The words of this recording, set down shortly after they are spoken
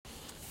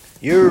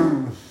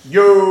Yo.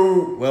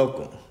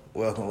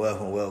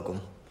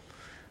 Welcome.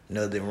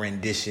 Another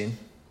rendition.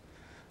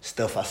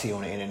 Stuff I see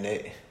on the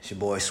internet. It's your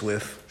boy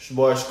Swift. It's your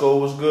boy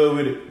Sko. What's good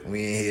with it?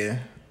 We in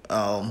here.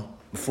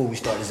 Before we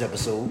start this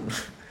episode,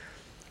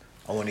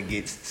 I want to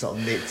get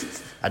something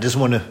that I just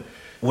want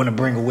to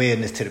bring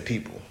awareness to the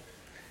people.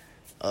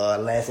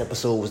 Last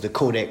episode was the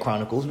Kodak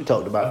Chronicles. We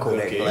talked about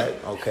Kodak Black,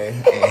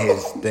 and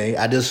his thing.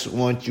 I just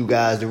want you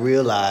guys to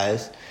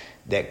realize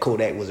that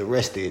Kodak was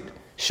arrested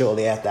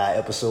shortly after our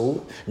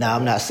episode. Now,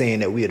 I'm not saying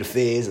that we are the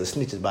feds or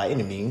snitches by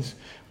any means,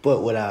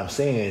 but what I'm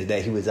saying is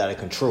that he was out of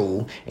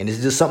control, and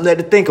it's just something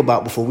to think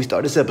about before we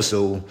start this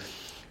episode.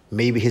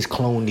 Maybe his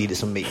clone needed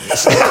some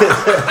maintenance. So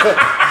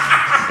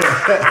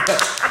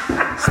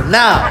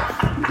now,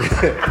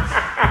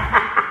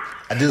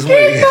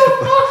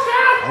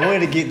 I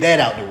wanted to get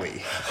that out the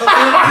way.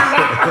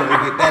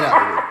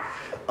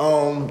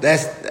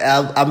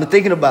 I've been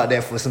thinking about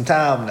that for some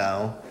time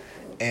now,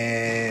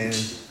 and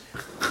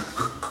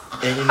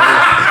you know,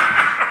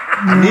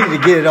 I needed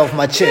to get it off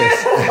my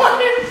chest. Yo,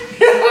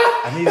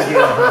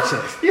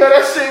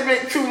 that shit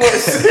make too much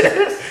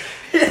sense.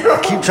 I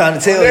keep trying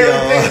to tell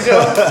y'all.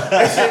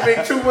 That shit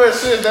make too much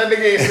sense. That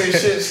nigga ain't say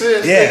shit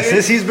since. Yeah,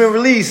 since he's been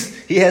released,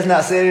 he has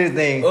not said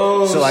anything.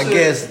 So I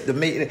guess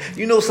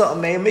you know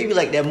something, man. Maybe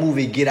like that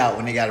movie Get Out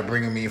when they got to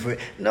bring him in for it.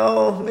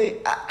 No,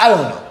 I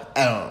don't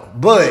know.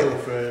 But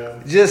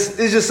it's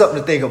just something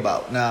to think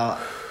about. Now,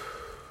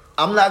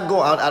 I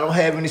don't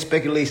have any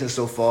speculation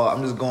so far.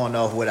 I'm just going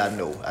off what I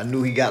know. I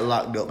knew he got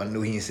locked up. I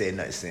knew he ain't said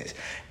nothing since.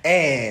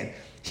 And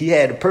he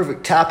had the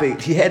perfect topic.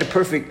 He had the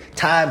perfect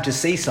time to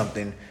say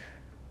something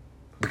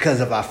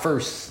because of our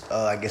first,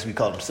 I guess we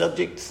call them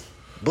subjects,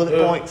 bullet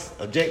points,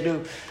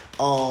 objective.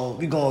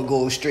 We're going to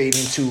go straight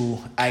into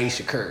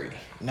Ayesha Curry.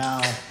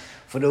 Now,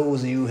 for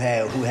those of you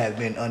who have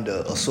been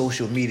under a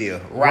social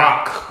media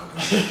rock,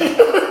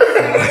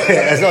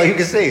 that's all you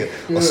can say,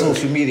 a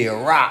social media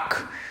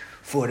rock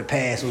for the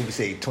past, what we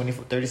say,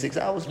 24, 36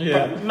 hours?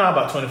 Yeah, not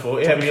about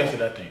 24. It happened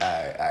yesterday, I think.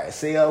 All right.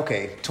 Say,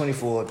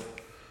 24,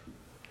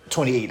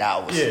 28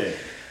 hours. Yeah.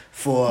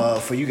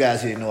 For you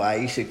guys who didn't know,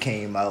 Ayesha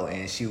came out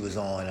and she was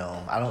on,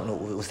 I don't know,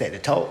 was that The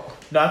Talk?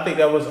 No, I think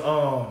that was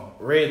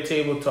Red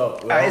Table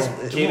Talk.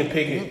 Jada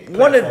Pinkett.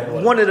 One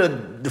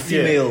of the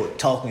female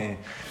talking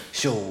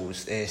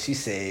shows, and she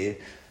said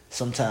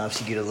sometimes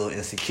she get a little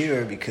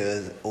insecure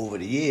because over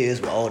the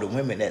years with all the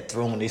women that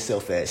thrown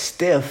themselves at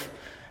Steph,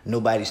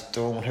 nobody's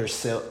thrown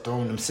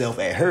themselves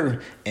at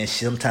her, and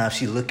sometimes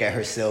she look at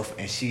herself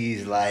and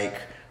she's like,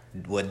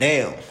 well,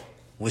 damn,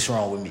 what's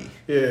wrong with me?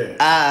 Yeah.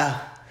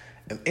 I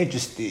am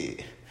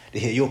interested to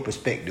hear your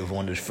perspective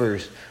on this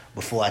first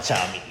before I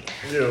chime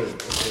in. Yo,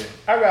 okay.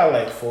 I got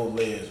like 4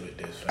 layers with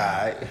this. Fam. All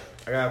right.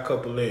 I got a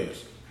couple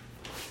layers.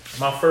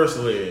 My first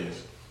layer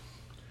is,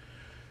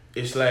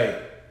 it's like,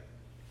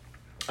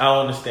 I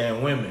don't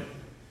understand women.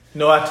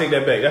 No, I take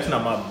that back. That's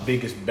not my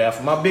biggest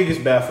baffle. My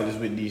biggest baffle is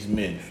with these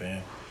men,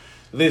 fam.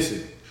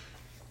 Listen,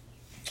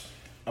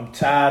 I'm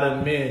tired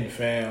of men,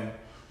 fam,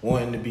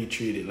 wanting to be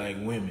treated like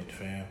women,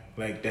 fam.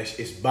 Like,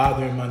 it's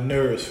bothering my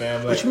nerves, fam.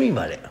 Like, What you mean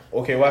by that?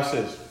 Okay, watch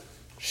this.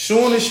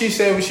 Soon as she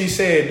said what she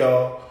said,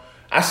 dog,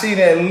 I seen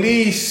at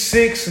least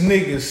 6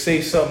 niggas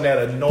say something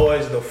that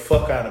annoys the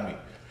fuck out of me.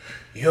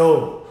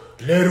 Yo,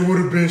 that it would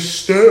have been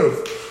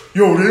Steph.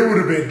 Yo, they would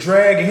have been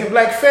dragging him.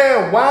 Like,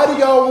 fam, why do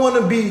y'all want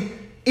to be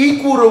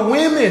equal to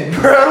women,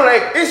 bro?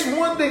 Like, it's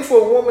one thing for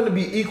a woman to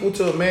be equal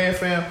to a man,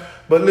 fam.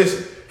 But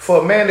listen, for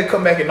a man to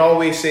come back and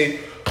always say,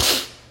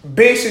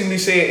 basically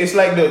say, it's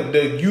like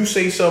the you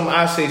say something,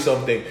 I say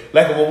something.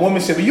 Like if a woman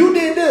said, well, you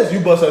did this. You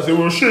bust out and say,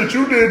 well, shit,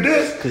 you did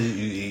this. Because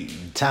the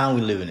time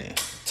we living in.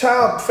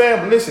 Time,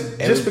 fam, listen,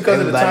 just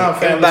because of the time,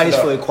 fam. Everybody's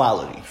for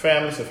equality.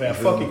 Fam, listen, fam,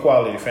 fuck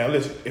equality, fam.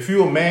 Listen, if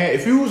you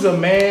was a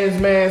man's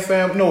man,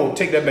 fam, no,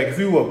 take that back. If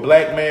you were a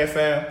black man,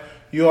 fam,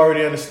 you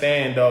already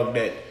understand, dog,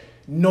 that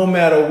no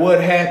matter what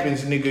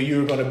happens, nigga,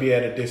 you're going to be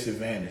at a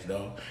disadvantage,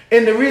 dog.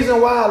 And the reason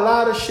why a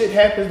lot of shit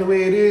happens the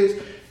way it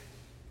is,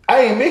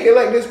 I ain't make it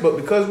like this, but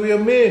because we are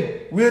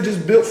men, we're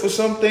just built for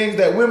some things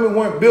that women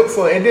weren't built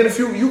for. And then if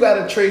you got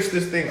to trace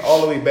this thing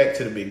all the way back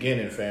to the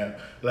beginning, fam.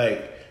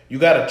 Like, you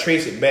got to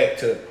trace it back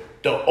to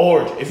the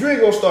origin. If you ain't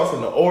going to start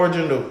from the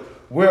origin of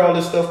where all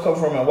this stuff come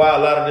from and why a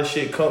lot of this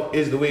shit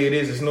is the way it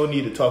is, there's no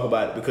need to talk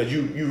about it because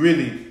you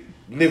really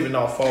living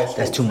off false.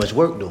 That's too much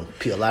work, though.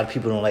 A lot of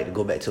people don't like to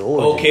go back to the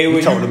origin. Okay,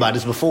 we talked about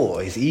this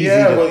before. It's easy.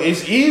 Yeah, well,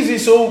 it's easy.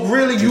 So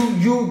really,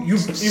 you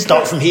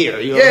start from here.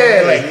 You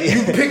know like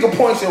you pick a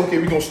point. Say, okay,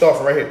 we gonna start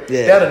from right here.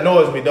 Yeah. That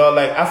annoys me, dog.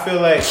 Like I feel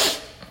like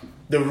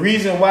the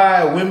reason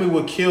why women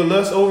would kill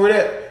us over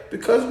that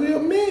because we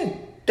are men.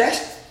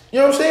 That's you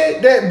know what I'm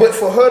saying. But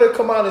for her to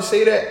come out and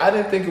say that, I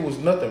didn't think it was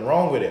nothing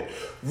wrong with it.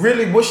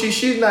 Really, what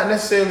she's not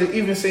necessarily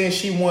even saying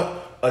she want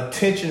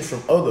attention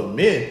from other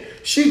men.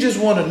 She just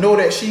want to know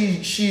that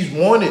she's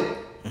wanted.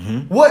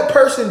 Mm-hmm. What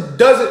person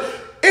doesn't?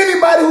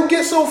 Anybody who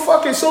gets so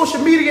fucking social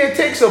media and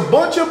takes a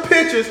bunch of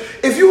pictures,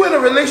 if you in a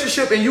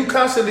relationship and you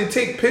constantly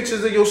take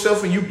pictures of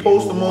yourself and you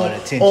post them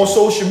on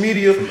social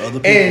media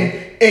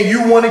and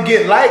you want to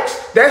get likes,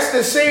 that's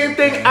the same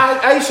thing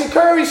Aisha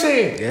Curry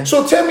saying. Yeah.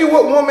 So tell me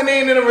what woman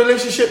ain't in a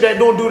relationship that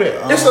don't do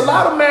that? There's a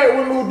lot of married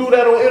women who do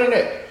that on the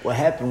internet. What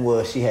happened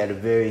was she had a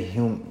very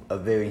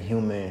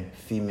human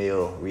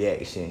female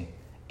reaction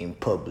in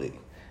public,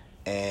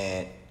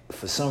 and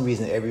for some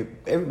reason,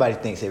 everybody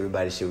thinks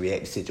everybody should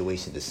react to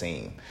situations the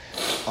same.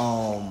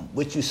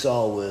 What you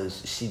saw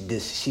was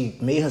she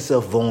made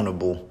herself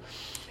vulnerable,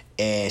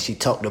 and she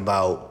talked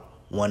about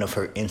one of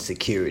her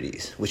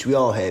insecurities, which we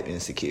all have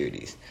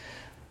insecurities.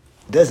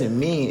 Doesn't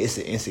mean it's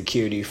an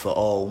insecurity for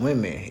all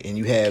women. And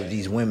you have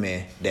these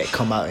women that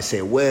come out and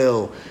say,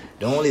 well,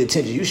 the only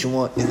attention you should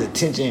want is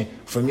attention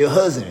from your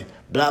husband.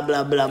 Blah,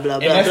 blah, blah, blah,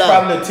 blah, and that's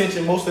probably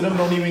attention most of them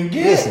don't even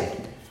get.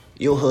 Listen,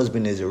 your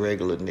husband is a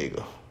regular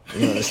nigga.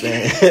 You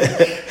understand?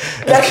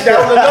 that was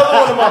another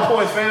one of my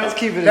points, fam. Let's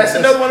keep it. That's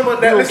another one of my.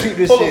 Let's keep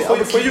this shit.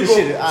 Before you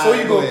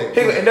go,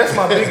 and that's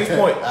my biggest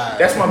point.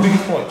 That's my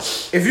biggest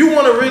point. If you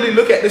want to really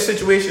look at this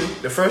situation,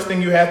 the first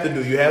thing you have to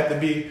do, you have to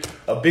be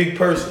a big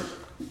person.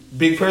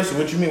 Big person.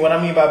 What you mean? What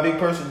I mean by big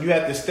person, you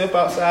have to step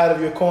outside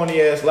of your corny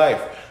ass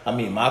life. I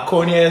mean, my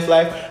corny ass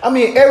life. I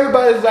mean,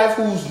 everybody's life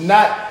who's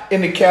not in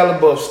the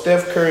caliber of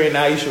Steph Curry and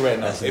Aisha right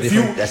now. If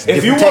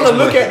you want to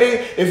look at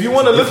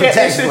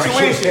their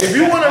situation, if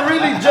you want to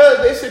really judge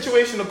their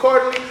situation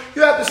accordingly,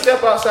 you have to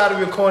step outside of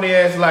your corny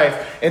ass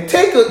life and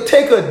take a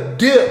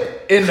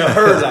dip into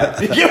her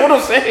life. You get what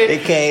I'm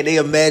saying? They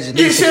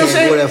imagination. You see what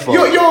I'm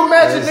saying? Your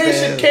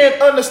imagination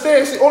can't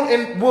understand. See,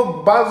 and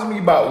what bothers me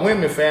about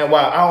women, fam,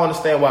 why I don't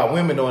understand why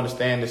women don't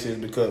understand this is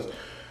because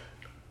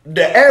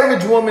the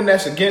average woman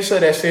that's against her,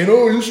 that's saying,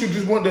 oh, you should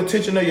just want the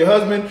attention of your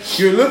husband,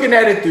 you're looking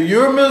at it through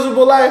your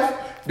miserable life,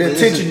 the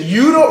attention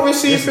you don't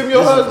receive from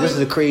your husband. This is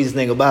the crazy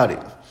thing about it.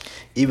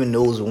 Even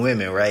those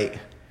women, right,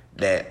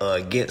 that are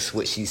against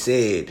what she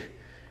said,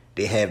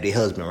 they have their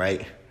husband,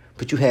 right?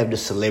 But you have the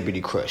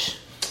celebrity crush.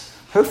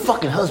 Her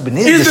fucking husband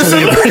is the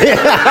celebrity. Exactly.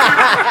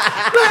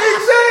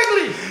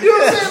 You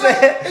know what I'm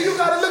saying? And you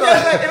gotta look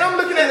at it like, and I'm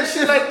looking at the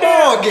shit like,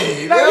 ball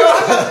game. Like, yo,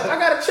 I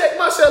gotta check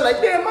myself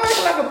like, damn, I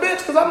ain't like a bitch,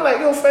 because I'm like,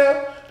 yo,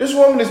 fam, this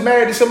woman is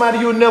married to somebody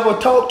you'll never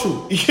talk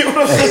to. You know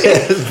what I'm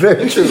saying? It's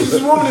very true.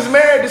 This woman is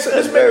married to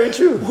That's very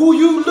true. Who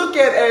you look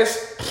at as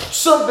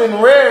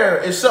something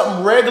rare is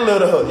something regular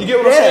to her. You get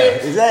what I'm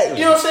saying? Exactly.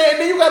 You know what I'm saying?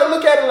 Then you gotta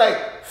look at it like,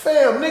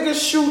 fam,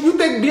 niggas shoot. You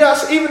think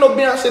Beyonce, even though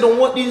Beyonce don't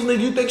want these niggas,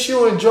 you think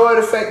she'll enjoy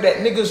the fact that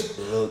niggas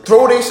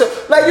throw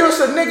themselves? Like, you're a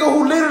nigga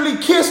who literally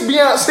kissed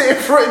Beyonce in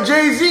front of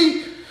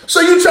Jay-Z. So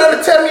you trying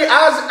to tell me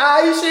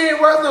Aisha ain't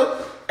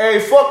rather, hey,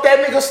 fuck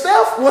that nigga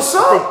Steph? What's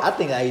up? I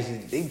think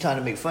Aisha, they trying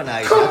to make fun of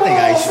Aisha. Come on,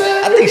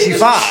 fam. I think she's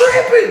fine.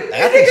 Tripping.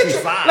 I think she's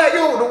fine. Like,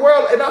 yo, the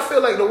world, and I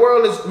feel like the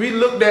world is, we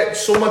looked at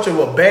so much of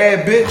a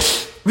bad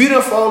bitch. We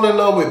done fall in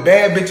love with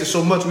bad bitches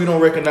so much we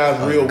don't recognize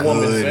real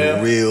women,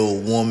 fam.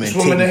 Real woman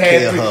taking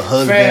care of her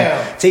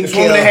husband. This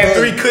woman that had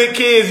 3 good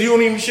kids, you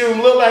don't even sure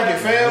look like it,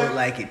 fam. Look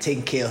like it,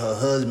 taking care of her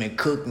husband,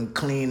 cooking,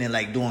 cleaning,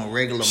 like doing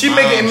regular. She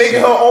making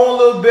her own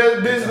little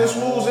business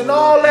moves and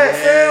all that,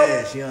 fam.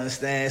 Yes, you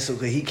understand? So,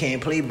 cause he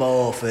can't play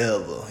ball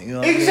forever. You know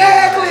what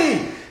exactly. I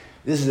mean?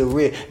 This is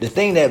the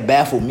thing that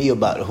baffled me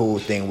about the whole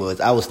thing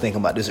was I was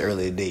thinking about this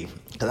earlier today.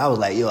 Cause I was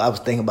like,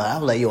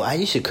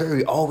 Aisha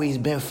Curry always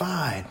been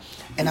fine.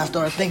 And I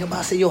started thinking about,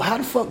 I said, yo, how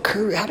the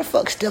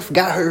fuck Steph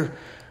got her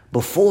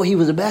before he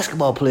was a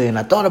basketball player? And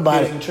I thought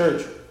about it. In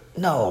church.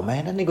 No,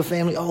 man, that nigga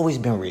family always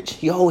been rich.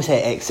 He always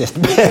had access to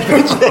bad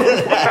bitches.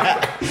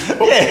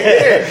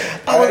 Yeah.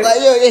 I was like,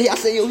 yo, I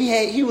said, yo,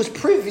 he was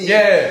privy to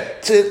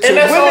and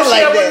that's women all she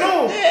like ever that.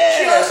 knew.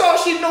 That's all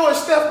she knew is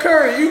Steph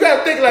Curry. You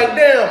gotta think like,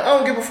 damn, I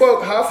don't give a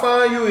fuck how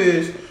fine you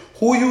is,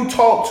 who you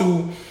talk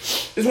to.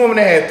 This woman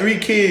that had 3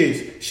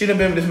 kids, she done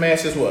been with this man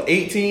since what,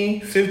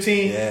 18,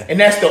 15? Yeah. And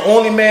that's the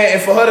only man,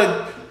 and for her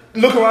to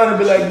look around and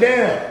be like,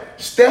 damn,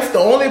 Steph the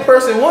only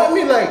person want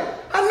me, like,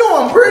 I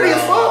know I'm pretty as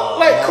fuck.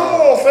 Like, come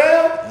on,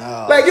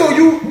 fam. Like, yo,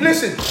 you,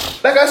 listen,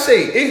 like I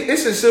say,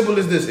 it's as simple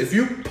as this. If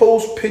you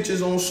post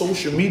pictures on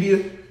social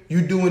media,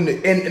 you doing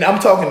and I'm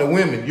talking to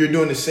women, you're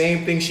doing the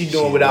same thing she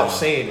doing without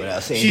saying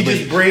it. She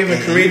just brave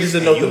and courageous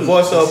enough to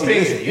voice her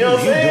opinion. You know what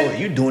I'm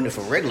saying? You doing it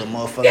for regular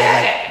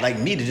motherfuckers like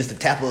me to just to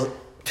tap her.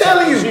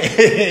 Telling you,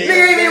 nigga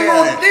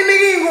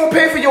ain't gonna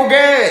pay for your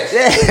gas.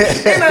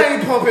 And I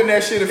ain't pumping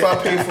that shit if I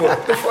pay for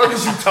it. The fuck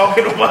is you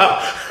talking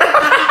about?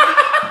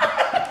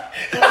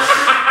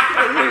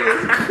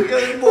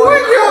 You know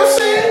what I'm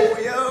saying?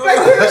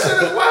 Like, this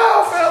shit is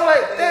wild, fam.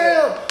 Like,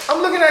 damn,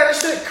 I'm looking at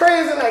this shit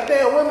crazy. Like,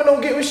 damn, women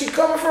don't get where she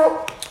coming from.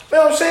 You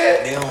know what I'm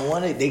saying? They don't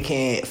want it. They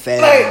can't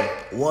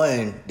fathom.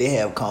 One, they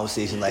have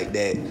conversations like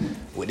that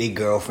with their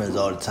girlfriends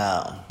all the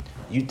time.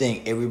 You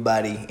think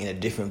everybody in a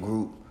different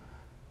group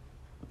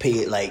pay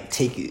it, like,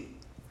 take it,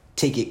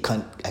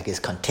 I guess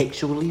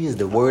contextually is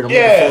the word I'm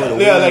looking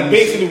for. Like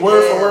basically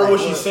word for word what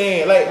she's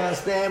saying. Like, I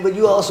understand, but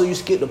you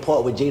skipped the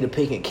part where Jada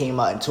Pinkett came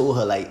out and told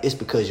her, like, it's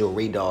because your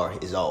radar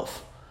is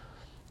off.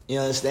 You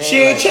understand? She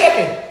ain't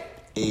checking.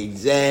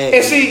 Exactly.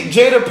 And see,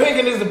 Jada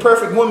Pinkett is the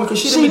perfect woman because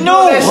she been doing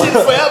that shit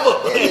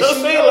forever. Yeah, you know what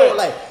I'm saying? know,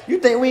 like, you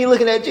think we ain't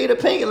looking at Jada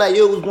Pinkett like,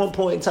 yo, it was one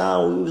point in time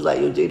where we was like,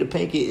 yo, Jada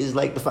Pinkett is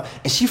like the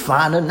and she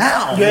finer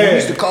now. Yeah. We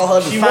used to call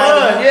her the She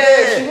finer. won.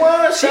 Yeah, she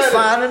won. She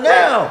finer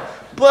now.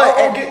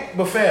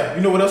 But fam,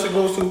 you know what else it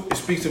goes to? It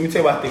speaks to me.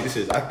 Tell you what I think this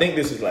is. I think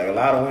this is like a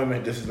lot of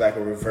women. This is like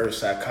a reverse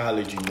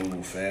psychology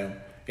move, fam.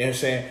 You know what I'm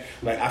saying?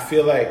 Like I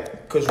feel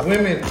like because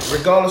women,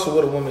 regardless of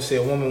what a woman say,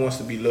 a woman wants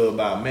to be loved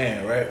by a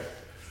man, right?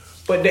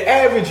 But the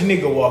average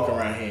nigga walking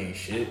around here ain't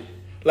shit.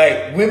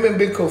 Like women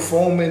been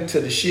conforming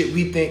to the shit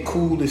we think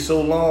cool is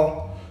so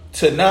long.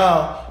 To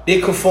now,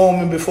 they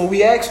conforming before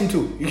we ask them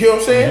to. You get what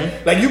I'm saying?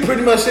 Mm-hmm. Like you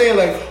pretty much saying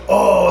like,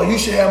 oh, you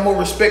should have more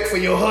respect for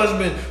your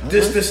husband.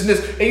 This, and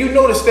this. And you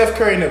know that Steph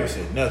Curry never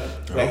said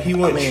nothing. Like he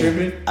wasn't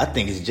tripping. I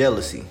think it's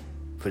jealousy.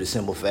 For the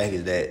simple fact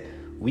is that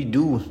we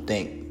do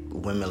think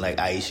women like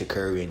Ayesha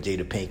Curry and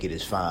Jada Pinkett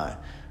is fine.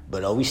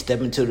 But are we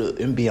stepping to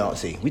and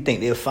Beyonce? We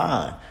think they're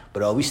fine.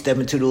 But are we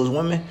stepping to those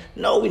women?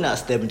 No, we're not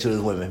stepping to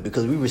those women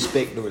because we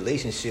respect the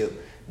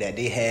relationship that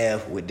they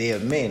have with their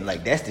men.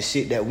 Like that's the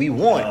shit that we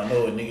want. I don't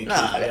know a nigga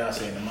kissed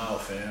Beyonce in the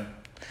mouth, fam.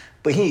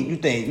 But do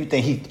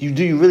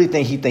you really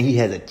think he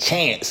has a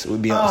chance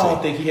with Beyonce? I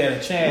don't think he had a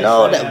chance.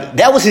 No,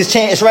 that was his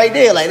chance right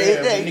there. Like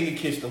nigga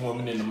kissed a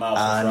woman in the mouth.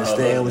 I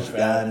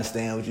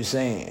understand what you're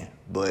saying.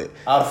 But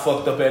I'd have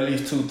fucked up at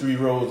least 2-3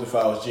 rows if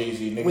I was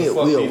Jay-Z.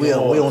 Nigga, we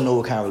don't know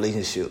what kind of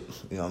relationship.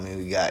 You know what I mean?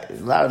 We got a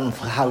lot of them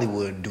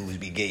Hollywood dudes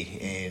be gay,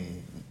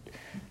 and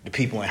the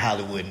people in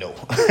Hollywood know.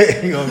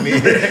 You know what I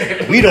mean?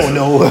 We don't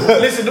know.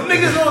 Listen, them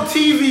niggas on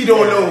TV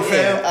don't know,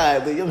 fam. All right,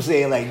 but I'm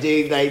saying like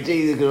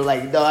Jay-Z,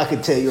 like no, I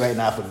can tell you right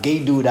now, if a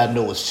gay dude I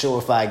know is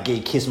surefire gay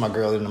kiss my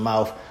girl in the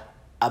mouth,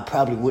 I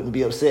probably wouldn't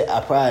be upset.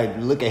 I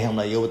probably look at him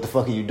like, yo, what the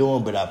fuck are you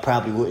doing? But I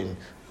probably wouldn't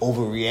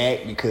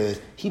overreact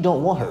because he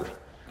don't want her.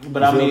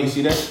 But I mean,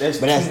 see, that's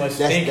too much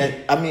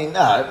thinking.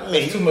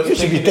 Too much you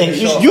should be thinking.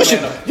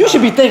 You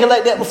should be thinking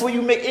like that before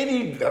you make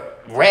any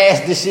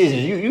rash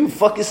decisions. You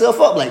fuck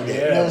yourself up like that.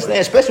 Yeah, you understand?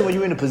 Right. Especially when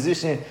you're in the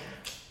position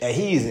that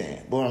he's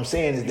in. But what I'm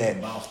saying is that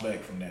bounce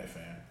back from that, fam.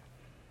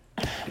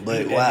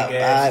 But why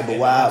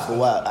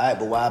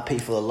pay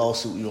for a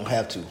lawsuit? You don't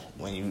have to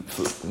when you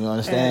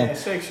understand. And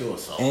sexual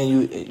assault. And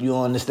you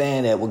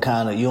understand that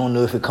you don't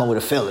know if it come with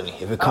a felony.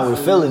 If it come with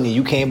a felony,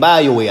 you can't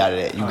buy your way out of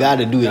that. You got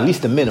to do at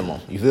least the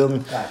minimum. You feel me?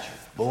 Gotcha.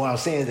 But what I'm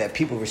saying is that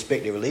people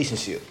respect their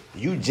relationship.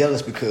 You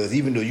jealous because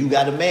even though you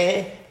got a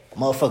man,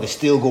 motherfuckers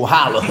still go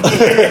holler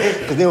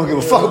because they don't give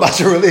a fuck about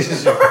your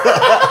relationship.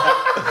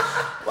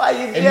 Why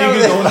you jealous? And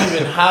niggas don't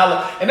even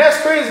holler. And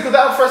that's crazy because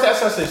that was first I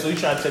said, so you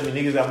trying to tell me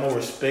niggas got more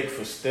respect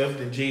for Steph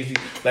than Jay-Z?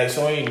 Like,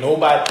 so ain't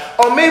nobody.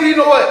 Or maybe, you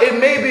know what?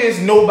 Maybe it's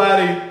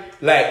nobody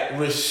like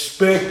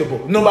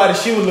respectable. Nobody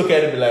she would look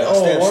at it and be like,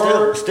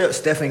 oh,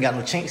 Steph ain't got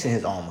no chinks in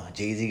his armor.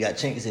 Jay-Z got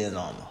chinks in his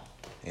armor.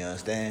 You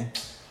understand?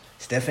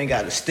 Steph ain't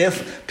got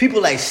people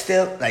like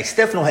Steph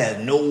don't have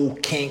no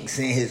kinks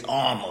in his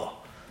armor.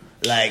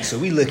 Like, so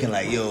we looking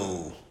like,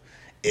 yo,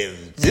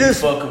 if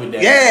this fuck with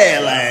that. Yeah,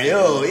 like,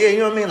 yo, yeah, you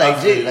know what I mean?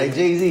 Like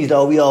Jay-Z's,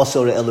 dog, we all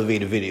saw the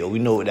elevator video. We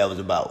know what that was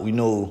about. We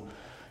know,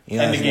 you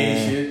know what I'm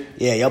saying?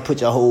 Yeah, y'all put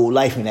your whole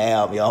life in the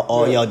album.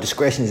 Y'all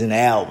discretions in the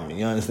album.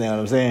 You understand what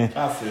I'm saying?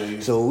 I feel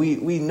you. So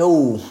we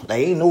know,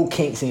 like, ain't no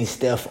kinks in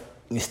Steph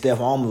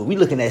armor. We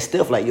looking at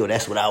Steph like, yo,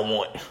 that's what I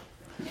want.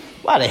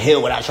 Why the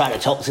hell would I try to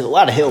talk to?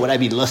 Why the hell would I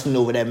be lusting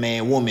over that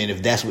woman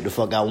if that's what the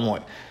fuck I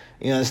want?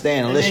 You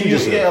understand? Unless you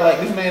just like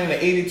this man in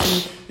the 82,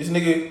 this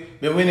nigga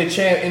been winning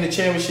in the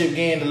championship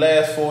game the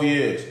last 4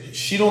 years.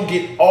 She don't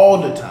get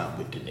all the time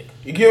with the nigga.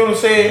 You get what I'm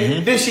saying?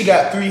 Mm-hmm. Then she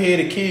got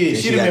 3-headed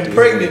kids. She done been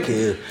pregnant.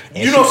 You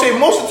know what I'm saying?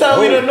 Most of the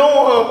time we done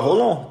know her.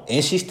 Hold on.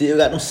 And she still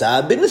got them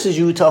side businesses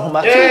you were talking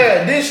about too.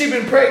 Yeah, then she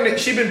been pregnant.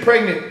 She been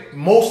pregnant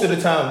most of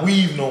the time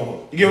we've known her.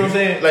 You get what I'm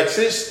saying? Like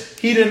since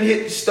he done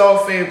hit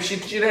Star Fame, she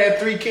done had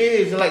 3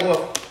 kids in like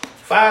what,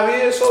 5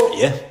 years so?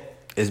 Yeah.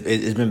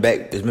 It's been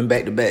back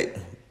to back.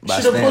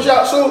 She done push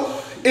out.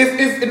 So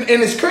if and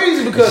it's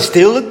crazy because she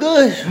still look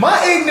good. My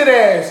ignorant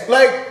ass,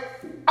 like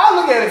I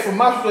look at it from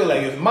my perspective,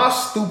 like if my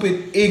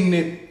stupid,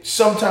 ignorant,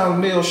 sometimes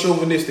male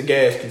chauvinistic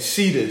ass can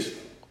see this,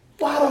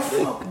 why the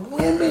fuck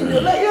women?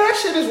 Like, yeah, that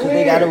shit is weird.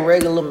 They got a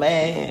regular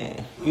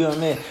man. You know what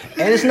I mean?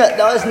 And it's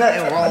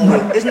nothing wrong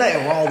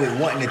with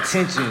wanting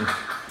attention.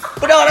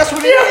 But no, that's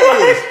what it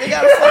is. They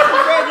got a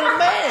fucking regular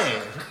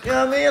man. You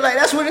know what I mean? Like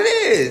that's what it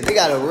is. They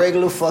got a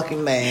regular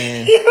fucking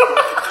man,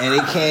 and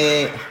they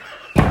can't.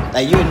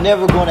 Like you're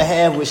never gonna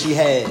have what she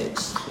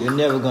has. You're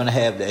never gonna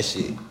have that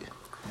shit.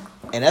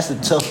 And that's a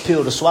tough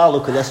pill to swallow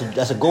because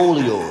that's a goal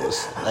of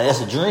yours. Like that's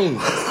a dream.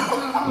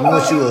 You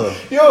want you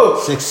a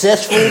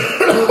successful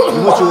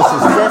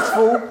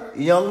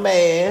young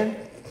man.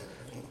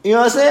 You know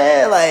what I'm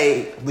saying?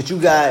 Like, but you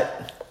got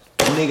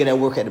a nigga that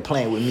work at the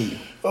plant with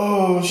me.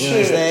 Oh shit. You know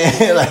what I'm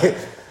saying? Like,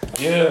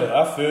 yeah,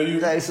 I feel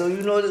you. Like, so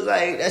you know,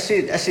 like that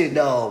shit,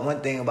 dog.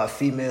 One thing about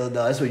females,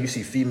 dog, that's where you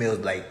see females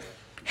like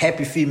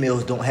happy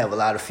females don't have a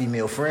lot of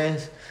female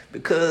friends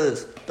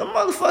Because the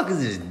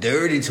motherfuckers is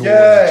dirty towards each Yeah,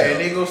 other. and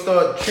they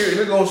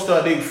gonna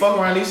start, they fuck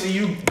around, they see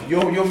you,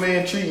 your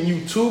man treating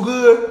you too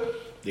good,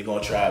 they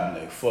gonna try to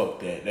be like, fuck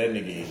that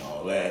nigga ain't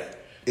all that.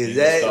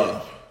 Exactly.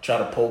 Start, try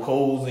to poke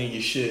holes in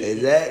your shit.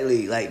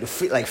 Exactly.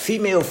 Like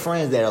female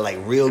friends that are like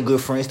real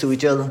good friends to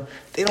each other,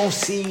 they don't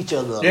see each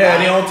other a lot. Yeah,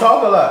 they don't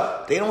talk a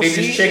lot. They don't They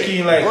see just check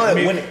in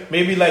like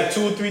maybe like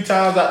 2 or 3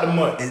 times out the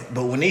month.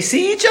 But when they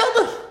see each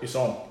other, It's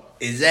on.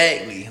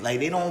 exactly. Like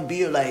they don't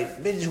be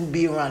like bitches who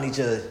be around each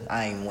other.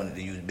 I ain't wanted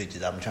to use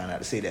bitches. I'm trying not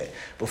to say that.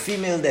 But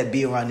females that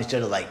be around each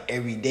other like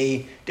every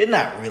day, they're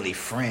not really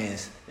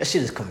friends. That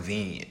shit is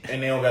convenient.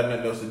 And they don't got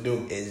nothing else to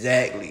do.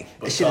 Exactly.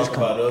 But That shit is talk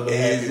about other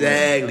happy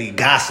exactly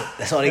gossip.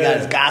 That's all they got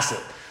Yeah. is gossip.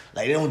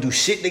 Like they don't do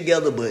shit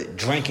together but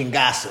drink and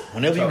gossip.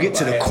 Whenever Talk you get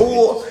to about the happy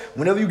core,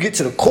 whenever you get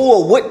to the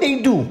core of what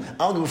they do, I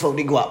don't give a fuck.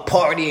 They go out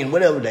partying,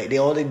 whatever. They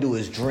all they do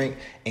is drink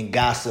and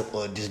gossip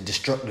or just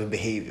destructive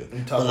behavior.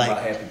 I'm talking But,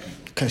 about happy people.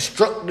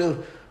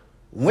 Constructive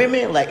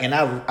women, like, and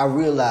I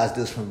realized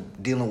this from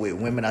dealing with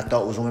women I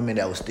thought was women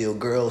that was still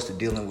girls to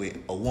dealing with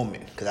a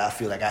woman, because I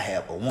feel like I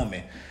have a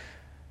woman.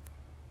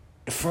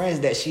 The friends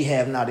that she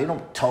have now, they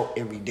don't talk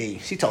every day.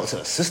 She talks to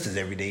her sisters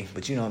every day,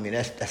 but you know what I mean,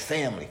 that's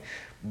family.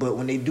 But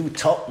when they do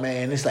talk,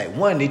 man, it's like,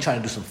 one, they trying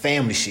to do some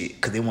family shit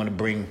because they want to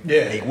bring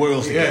their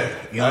worlds together.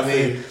 You know what I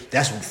mean?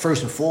 That's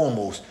first and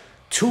foremost.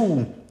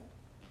 Two,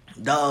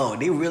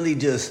 dog, they really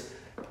just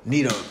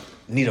need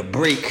a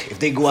break. If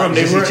they go out and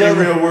visit each other,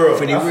 real world.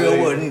 for their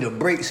real world, they need a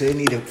break. So they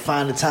need to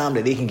find a time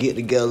that they can get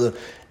together.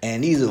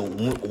 And these are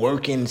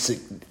working,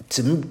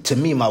 to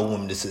me, my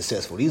woman is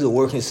successful. These are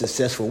working,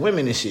 successful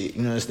women and shit.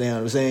 You understand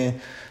what I'm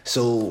saying?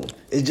 So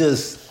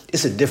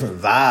it's a different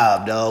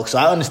vibe, dog. So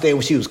I understand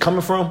where she was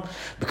coming from,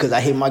 because I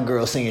hear my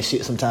girl saying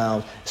shit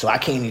sometimes. So I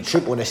can't even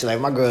trip on that shit. Like,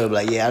 my girl be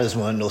like, yeah, I just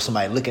want to know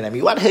somebody looking at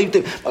me. Why the hell you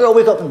think my girl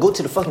wake up and go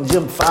to the fucking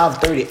gym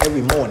 5:30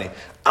 every morning?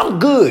 I'm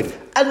good.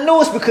 I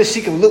know it's because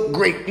she can look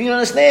great. You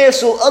understand?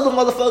 So other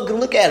motherfuckers can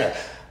look at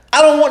her.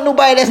 I don't want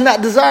nobody that's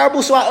not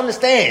desirable, so I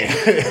understand.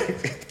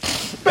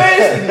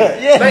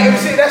 Basically. Yeah. Like,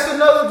 see, that's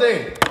another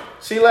thing.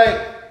 See, like,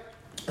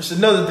 that's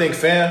another thing,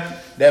 fam.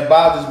 That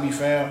bothers me,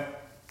 fam.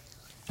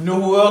 You know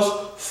who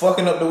else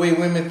fucking up the way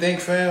women think,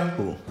 fam?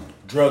 Who?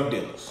 Drug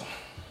dealers.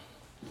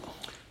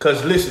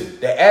 Cause listen,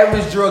 the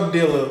average drug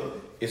dealer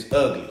is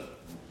ugly.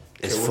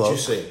 It's What you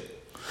fucked. say?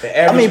 The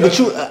average I mean, but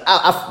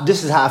drug-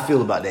 this is how I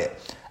feel about that.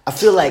 I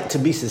feel like to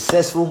be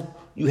successful,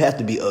 you have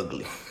to be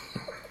ugly.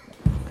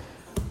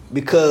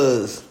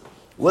 Because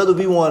whether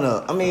we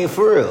wanna, I mean,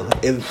 for real,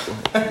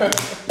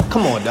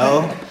 come on,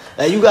 dog.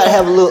 Like, you gotta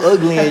have a little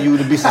ugly in you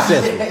to be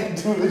successful.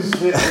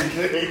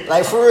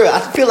 Like, for real, I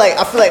feel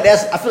like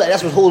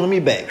that's what's holding me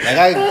back.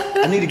 Like,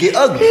 I need to get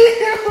ugly.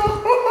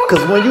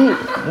 Cause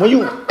when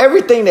you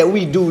everything that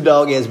we do,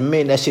 dog, as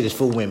men, that shit is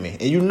for women,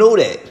 and you know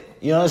that.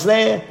 You know what I'm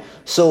saying?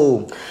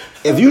 So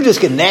if you just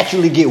can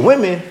naturally get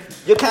women,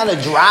 your kind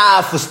of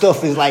drive for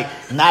stuff is like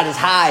not as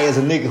high as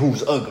a nigga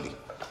who's ugly.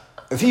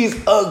 If he's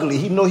ugly,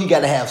 he know he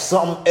gotta have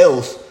something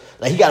else.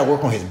 Like, he gotta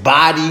work on his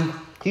body.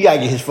 He gotta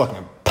get his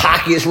fucking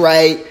pockets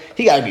right.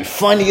 He gotta be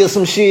funny or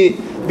some shit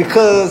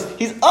because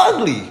he's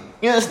ugly.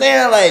 You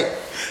understand? Like,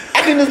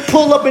 I can just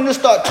pull up and just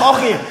start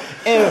talking,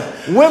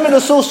 and women are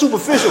so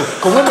superficial.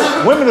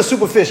 Cause women are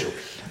superficial.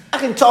 I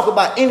can talk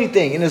about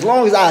anything, and as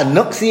long as I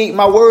enunciate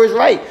my words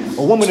right,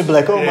 a woman will be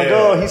like, "Oh my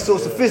god, he's so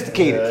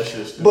sophisticated." that's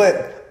just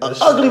But an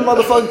ugly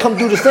motherfucker come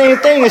do the same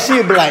thing, and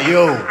she'll be like,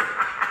 "Yo,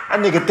 that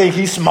nigga think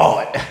he's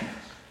smart."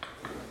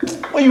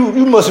 Well,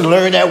 you must have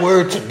learned that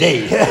word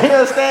today. You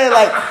understand?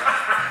 Like,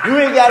 you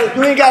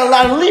ain't got a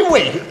lot of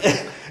leeway.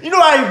 You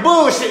know how you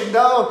bullshitting,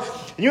 dog.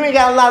 You ain't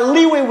got a lot of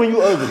leeway when you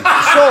ugly.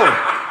 So,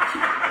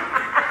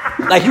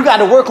 like, you got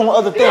to work on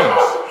other things.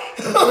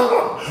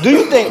 Do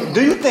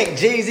you think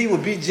Jay-Z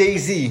would beat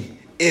Jay-Z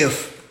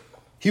if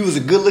he was a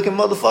good-looking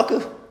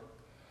motherfucker?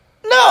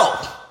 No.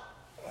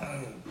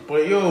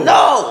 But yo,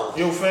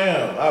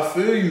 fam, I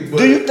feel you. But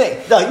Do you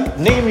think? No,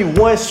 you name me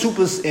one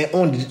super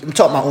I'm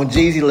talking about on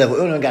Jay-Z level.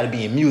 It don't got to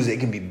be in music. It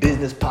can be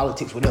business,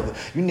 politics, whatever.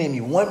 You name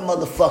me one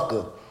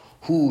motherfucker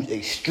who's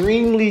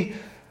extremely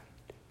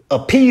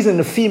appeasing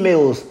the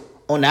females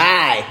on the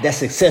eye that's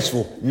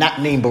successful,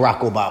 not named Barack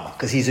Obama,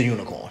 because he's a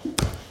unicorn.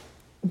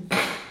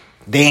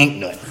 They ain't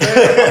nothing.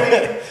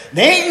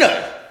 They ain't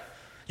nothing.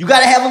 You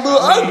gotta have a little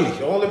ugly.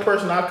 The only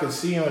person I could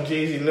see on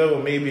Jay-Z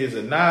level maybe is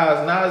a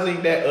Nas. Nas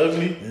ain't that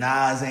ugly.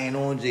 Nas ain't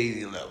on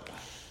Jay-Z level.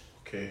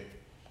 Okay.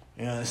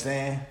 You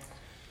understand?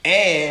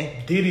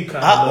 And Diddy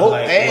kind of look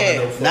like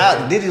one of those.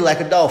 now Diddy like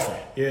a dolphin.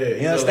 Yeah, you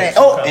he understand?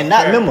 look like some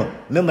kind of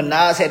Remember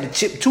Nas had the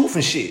chip tooth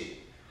and shit.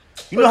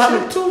 You know But how chip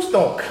many? tooths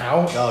don't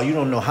count. No, you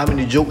don't know how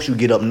many jokes you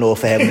get up north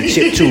for having a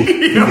chip tooth,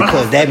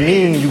 because that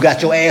means you got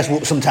your ass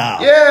whooped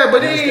sometime. Yeah, but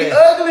they ain't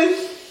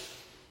ugly.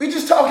 We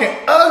just talking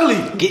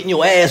ugly. Getting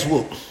your ass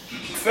whooped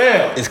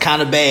Fam. is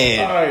kind of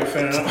bad. All right,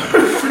 fam.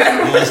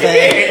 You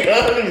understand?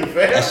 Ugly,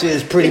 fam. That shit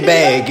is pretty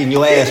bad, getting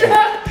your ass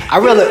whooped.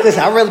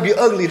 I'd rather be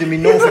ugly than be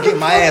known for getting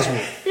my ass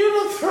whooped.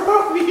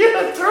 You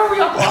done throw me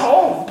out my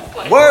home.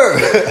 Word.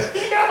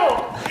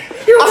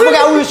 Yo, I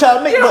forgot what we was trying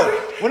to make,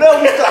 but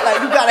Whenever we start,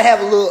 like, you gotta have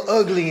a little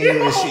ugly in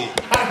you and shit.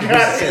 To be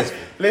successful.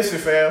 Listen,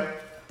 fam.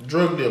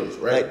 Drug dealers,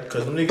 right? Like,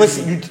 Because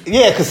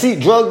niggas. cause see,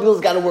 drug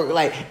dealers gotta work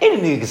like any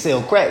nigga can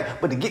sell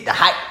crack, but to get the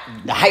height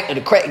of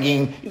the crack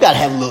game, you gotta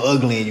have a little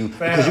ugly in you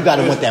because you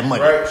gotta want that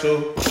money, right?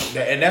 So,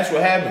 and that's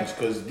what happens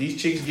because these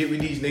chicks get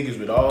with these niggas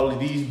with all of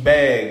these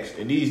bags,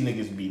 and these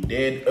niggas be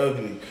dead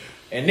ugly,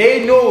 and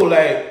they know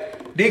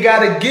like they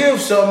gotta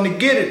give something to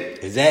get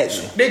it.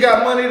 Exactly. They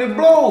got money to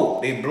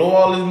blow. They blow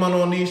all this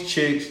money on these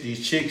chicks.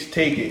 These chicks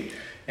take it,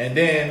 and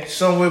then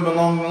somewhere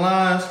along the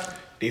lines,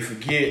 they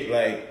forget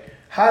like.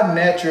 How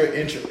natural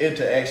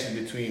interactions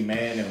between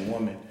man and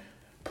woman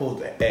supposed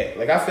to act.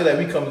 Like, I feel like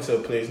we coming to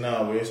a place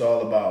now where it's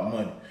all about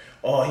money.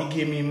 Oh, he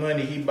give me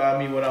money. He buy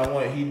me what I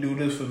want. He do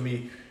this for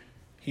me.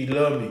 He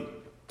love me.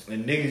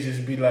 And niggas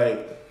just be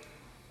like...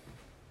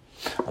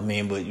 I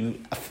mean, but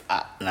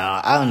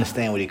I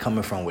understand where they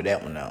coming from with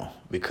that one now.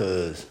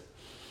 Because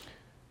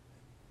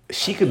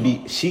she can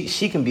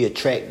be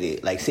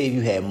attracted. Like, say if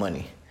you had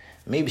money.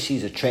 Maybe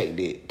she's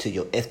attracted to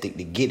your ethic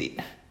to get it.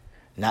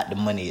 Not the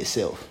money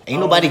itself. Ain't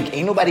nobody give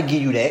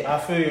you that. I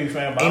feel you,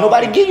 fam. Ain't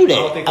nobody give you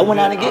that. I went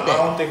out and get that.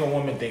 I don't think a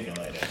woman thinking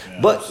like that,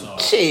 fam. But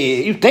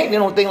shit, you think they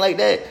don't think like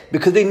that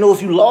because they know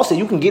if you lost it,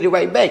 you can get it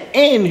right back,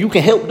 and you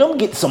can help them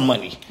get some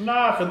money.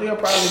 Nah, cause they'll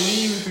probably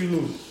leave if you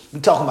lose. We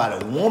talking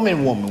about a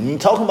woman. We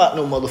ain't talking about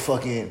no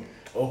motherfucking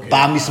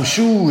buy me some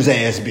shoes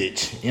ass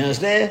bitch. You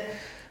understand?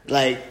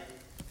 Like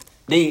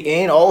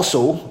they and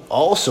also.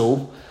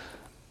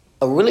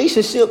 A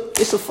relationship,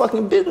 it's a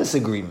fucking business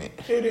agreement.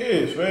 It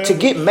is, man. To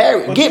get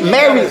married, but getting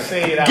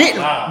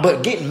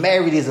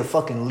married is a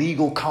fucking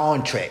legal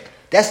contract.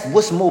 That's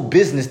what's more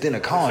business than a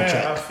contract.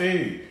 Man, I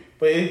feel you.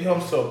 But it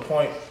comes to a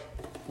point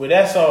where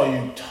that's all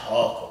you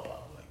talk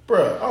about. Like,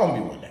 bro, I don't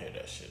be wanting to hear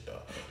that shit,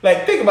 though.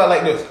 Like, think about it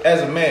like this.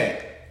 As a man,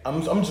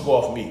 I'm just go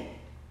off me.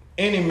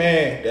 Any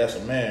man that's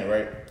a man,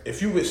 right?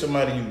 If you with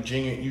somebody you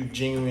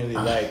genuinely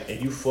like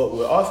and you fuck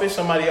with, or if it's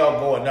somebody y'all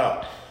going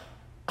out,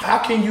 how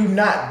can you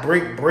not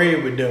break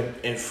bread with them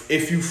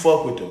if you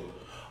fuck with them?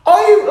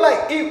 Are you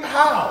like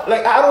how?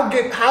 Like I don't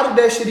get how did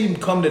that shit even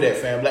come to that,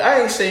 fam? Like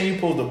I ain't saying you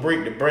supposed to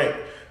break the bread,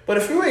 but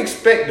if you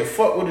expect to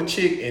fuck with a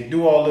chick and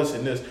do all this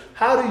and this,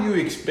 how do you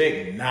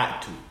expect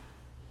not to?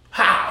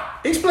 How?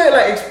 Explain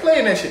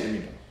that shit to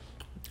me.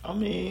 I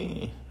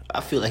mean, I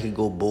feel like it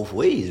go both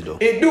ways though.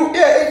 It do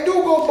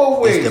go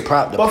both ways. The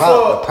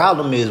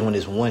problem is when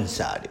it's one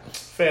sided.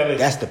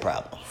 That's the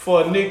problem.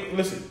 For a nigga,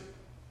 listen.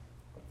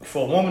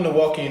 For a woman to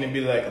walk in and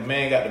be like, a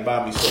man got to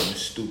buy me something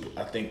stupid,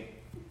 I think,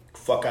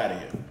 fuck out of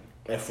here.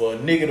 And for a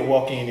nigga to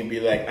walk in and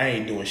be like, I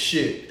ain't doing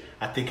shit,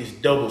 I think it's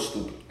double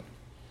stupid.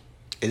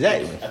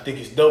 Exactly. I think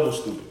it's double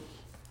stupid.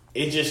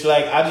 It's just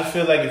like, I just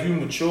feel like if you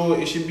mature,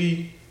 it should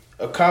be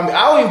a comment.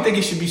 I don't even think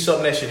it should be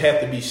something that should have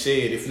to be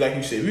said. If, like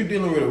you said, if you're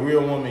dealing with a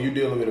real woman, you're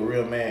dealing with a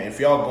real man. If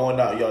y'all going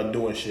out, y'all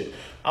doing shit,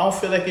 I don't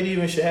feel like it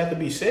even should have to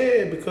be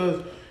said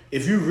because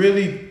if you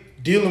really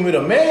dealing with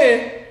a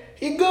man,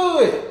 he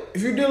good.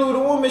 If you're dealing with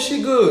a woman,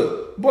 she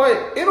good.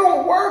 But it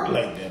don't work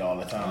like that all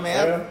the time.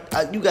 Man,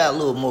 you got a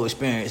little more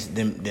experience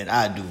than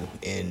I do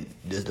in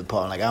this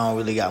department. Like, I don't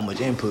really got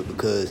much input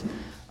because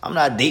I'm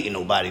not dating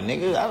nobody,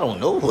 nigga. I don't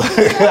know.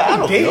 I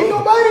don't dating know.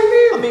 Nobody,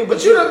 man? I mean,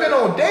 but you done been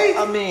on dates.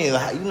 I mean,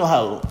 you know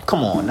how,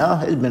 come on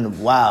now. It's been a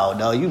while,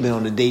 dog. You've been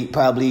on a date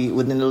probably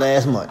within the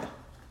last month.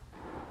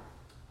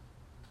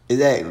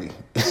 Exactly.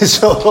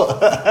 So,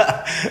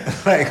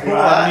 like,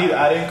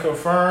 I didn't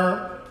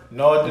confirm.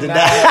 No, deny.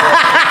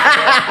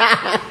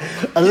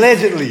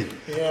 Allegedly.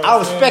 You know I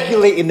was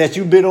speculating that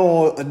you've been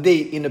on a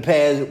date in the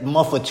past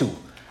month or two.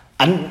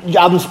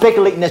 I'm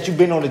speculating that you've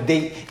been on a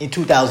date in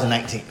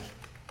 2019.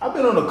 I've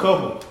been on a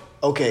couple.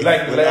 Okay.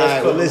 Like the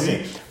last couple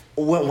weeks.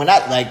 When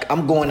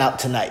I'm going out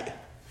tonight,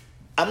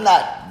 I'm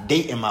not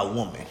dating my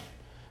woman.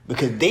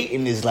 Because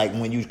dating is like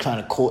when you kind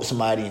of court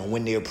somebody and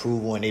win their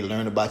approval and they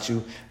learn about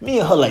you. Me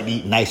and her like to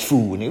eat nice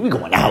food and we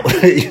going out.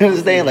 You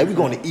understand? Like we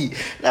going to eat.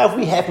 Now if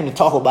we happen to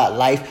talk about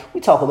life, we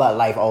talk about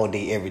life all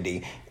day, every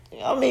day. You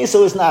know what I mean?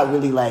 So it's not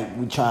really like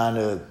we trying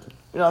to,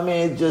 you know what I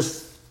mean? It's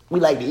just, we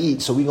like to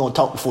eat, so we going to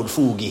talk before the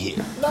food get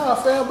here. Nah,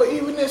 fam, but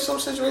even in some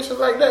situations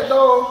like that,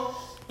 dog,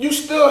 you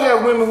still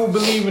have women who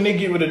believe when they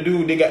get with a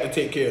dude, they got to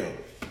take care of him.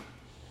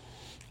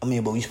 I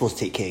mean, but we supposed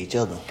to take care of each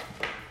other.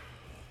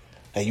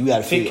 Like you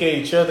gotta take care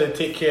of each other and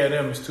take care of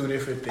them is two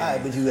different things. All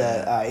right, but you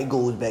got it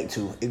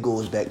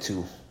goes back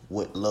to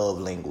what love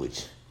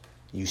language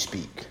you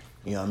speak.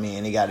 You know what I mean?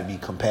 And it gotta be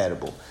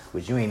compatible.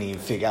 But you ain't even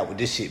figure out what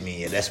this shit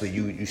mean yet. That's where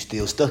you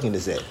still stuck in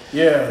this at.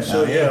 Yeah,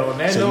 so yeah, on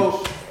that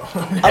note.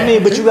 I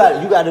mean, but you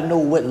gotta know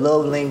what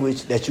love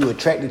language that you're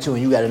attracted to,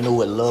 and you gotta know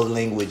what love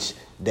language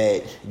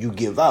that you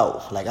give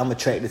out. Like I'm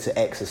attracted to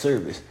acts of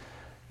service.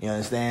 You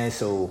understand?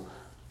 So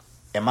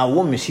and my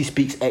woman, she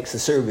speaks acts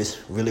of service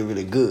really,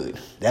 really good.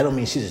 That don't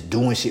mean she's just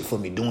doing shit for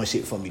me.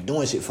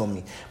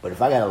 But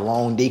if I got a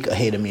long day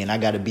ahead of me and I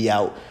got to be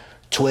out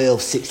 12,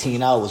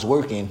 16 hours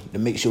working to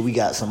make sure we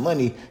got some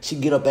money, she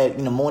get up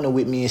in the morning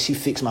with me and she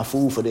fix my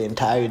food for the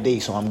entire day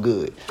so I'm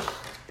good.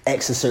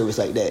 Acts of service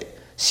like that.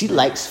 She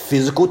likes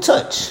physical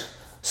touch.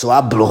 So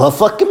I blow her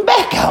fucking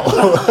back blackout.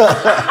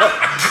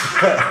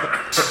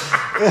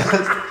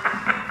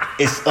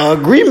 It's an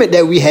agreement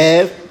that we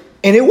have,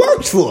 and it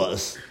works for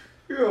us.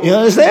 You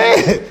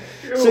understand?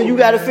 So you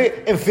gotta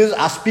fit. And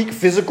I speak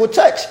physical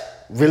touch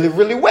really,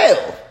 really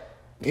well.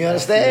 You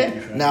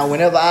understand? Now,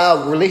 whenever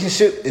our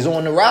relationship is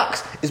on the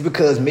rocks, it's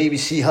because maybe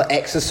her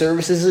acts of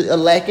services are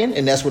lacking,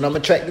 and that's what I'm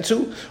attracted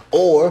to,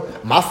 or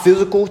my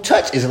physical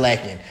touch is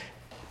lacking,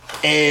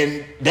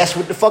 and that's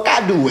what the fuck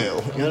I do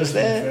well. You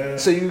understand?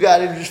 So you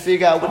gotta just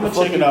figure out what the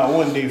fuck. I'm gonna check it out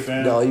one day,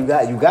 fam. No, you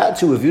got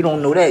to. If you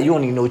don't know that, you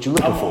don't even know what you're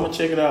looking for. I'm gonna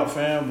check it out,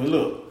 fam. But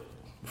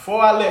look,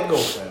 before I let go,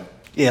 fam.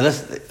 Yeah,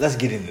 let's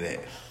get into that.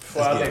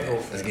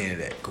 Let's get into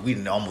that. Cause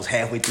we almost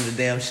halfway through the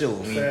damn show.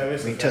 We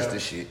ain't touched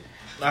this shit.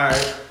 All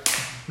right.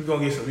 We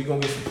gonna get some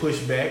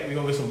pushback. We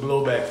gonna get some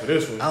blowback for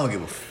this one. I don't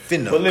give a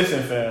fin. But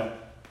listen, fam,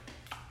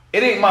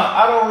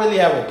 I don't really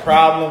have a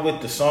problem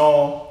with the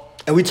song.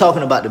 And we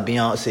talking about the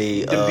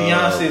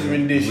Beyonce's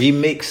rendition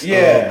remix.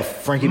 Yeah,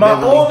 Frankie my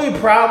Beverly. only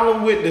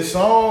problem with the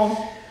song,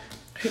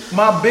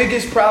 my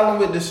biggest problem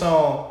with the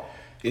song,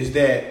 is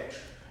that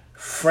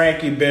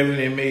Frankie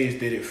Beverly and Maze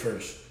did it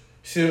first.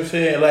 See what I'm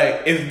saying?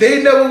 Like, if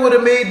they never would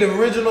have made the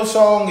original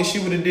song and she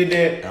would have did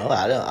that, no,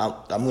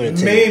 I'm gonna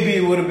tell maybe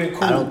it would have been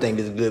cool. I don't think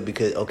it's good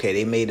because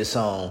they made the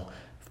song.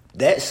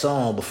 That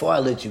song, Before I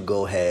Let You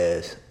Go,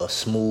 has a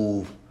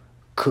smooth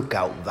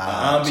cookout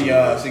vibe.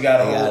 Ambiance, it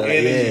got a whole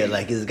energy. Yeah,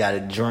 like it's got a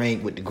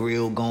drink with the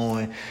grill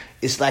going.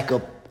 It's like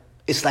a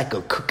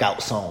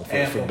cookout song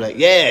for black.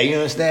 Yeah, you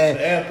understand?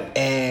 Anthem.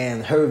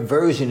 And her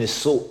version is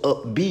so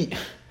upbeat.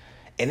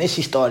 And then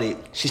she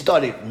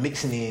started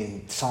mixing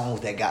in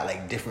songs that got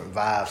like different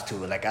vibes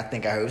to it. Like I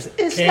think I heard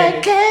it's Candy.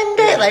 Like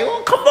Candy. Yeah. Like,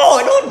 oh come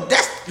on,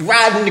 that's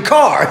riding in the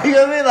car. You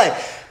know what I mean? Like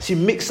she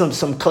mixed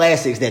some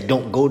classics that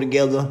don't go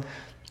together,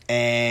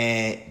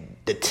 and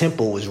the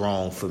tempo was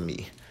wrong for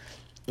me.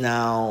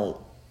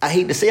 Now I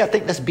hate to say, I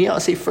think that's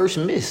Beyonce's first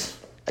miss.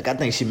 Like I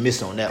think she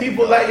missed on that.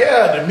 People one.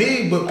 To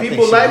me, but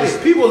people like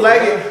it. People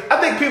like it.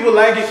 I think people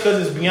like it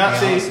because it's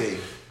Beyonce.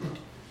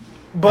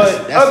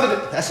 But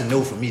that's a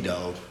no for me,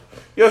 dog.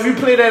 Yo, if you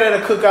play that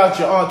at a cookout,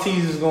 your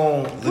aunties is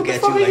going, what the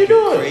fuck are you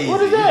doing? Crazy.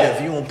 What is that?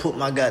 If you don't put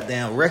my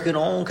goddamn record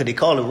on, because they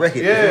call it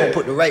record. Yeah. If you don't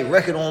put the right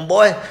record on,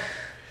 boy,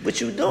 what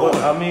you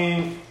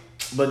doing?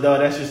 But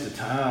dog, that's just the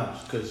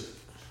times, because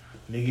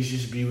niggas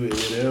just be with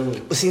whatever.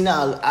 But see,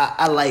 now,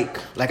 I like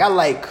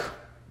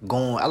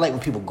when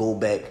people go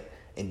back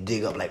and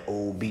dig up like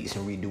old beats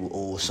and redo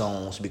old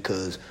songs,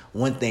 because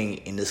one thing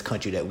in this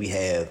country that we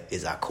have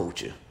is our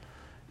culture.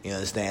 You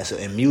understand? So,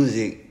 and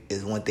music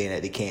is one thing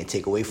that they can't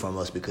take away from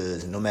us,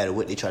 because no matter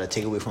what they try to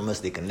take away from us,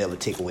 they can never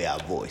take away our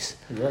voice.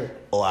 Right.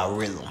 Or our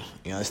rhythm.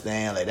 You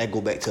understand? Like that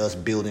go back to us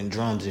building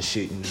drums and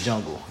shit in the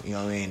jungle. You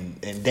know what I mean?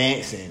 And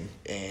dancing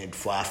and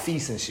for our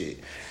feasts and shit.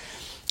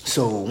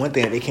 So one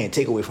thing that they can't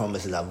take away from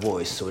us is our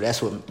voice. So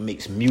that's what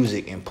makes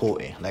music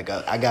important. Like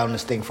I got on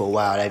this thing for a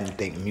while. I didn't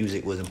think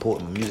music was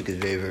important, but music is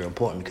very, very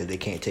important because they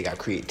can't take our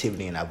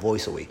creativity and our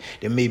voice away.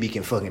 They maybe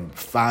can fucking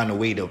find a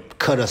way to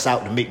cut us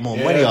out to make more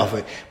money off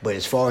it. But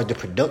as far as the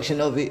production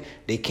of it,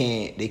 they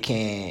can't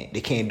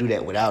do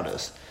that without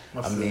us.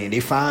 I mean, they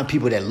find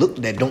people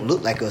that don't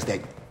look like us, that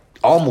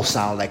almost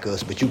sound like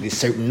us, but you get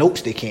certain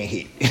notes they can't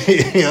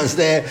hit. You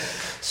understand?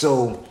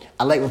 So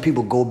I like when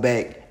people go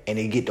back and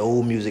they get the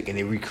old music and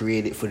they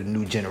recreate it for the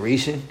new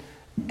generation.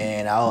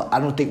 And I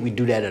don't think we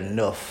do that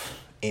enough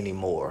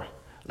anymore.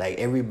 Like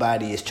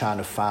everybody is trying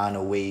to find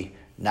a way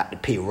not to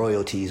pay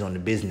royalties on the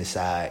business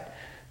side.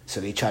 So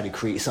they try to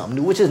create something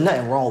new, which is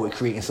nothing wrong with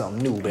creating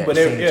something new. But at the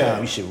same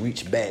time, you should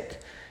reach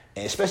back.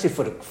 And especially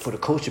for the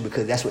culture,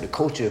 because that's what the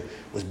culture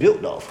was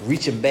built off.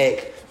 Reaching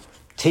back,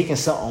 taking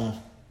something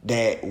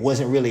that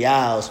wasn't really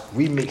ours,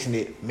 remixing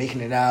it, making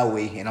it our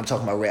way. And I'm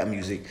talking about rap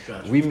music.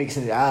 Gotcha.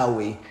 Remixing it our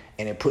way.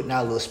 And then putting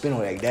our little spin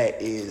on it, like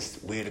that is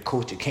where the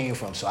culture came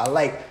from. So I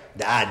like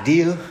the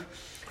idea.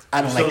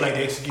 I don't like the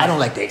execution. I don't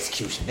like the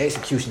execution. The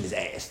execution is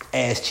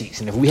ass cheeks.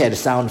 And if we had a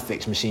sound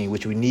effects machine,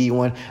 which we need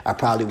one, I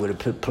probably would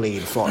have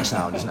played fart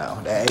sound just now.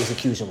 That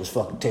execution was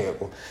fucking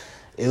terrible.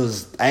 It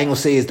was. I ain't gonna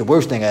say it's the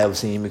worst thing I ever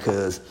seen,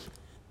 because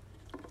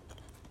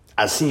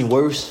I've seen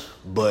worse,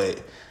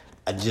 but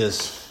I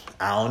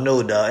don't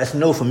know, dog. That's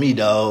no for me,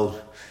 dog.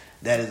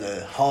 That is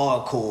a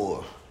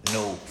hardcore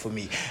no for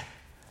me.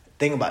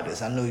 Think about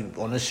this. I know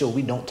on this show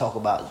we don't talk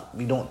about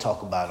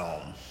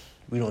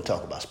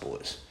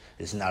sports.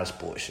 It's not a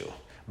sports show.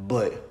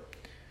 But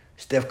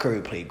Steph Curry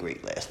played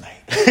great last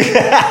night.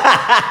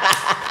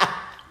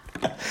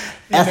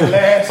 After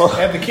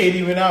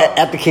KD went out.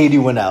 After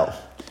KD went out.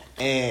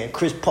 And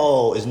Chris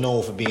Paul is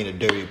known for being a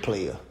dirty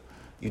player.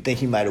 You think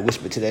he might have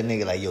whispered to that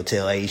nigga like, yo,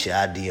 tell Aisha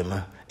I DM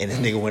her. And this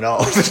nigga went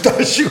off and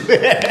started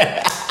shooting.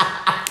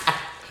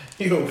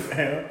 Yo,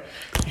 fam.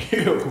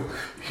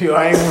 Yo,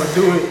 I ain't want to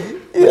do it.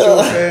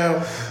 Yo,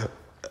 fam,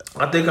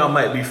 I think I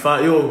might be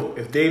fine. Yo,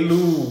 if they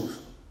lose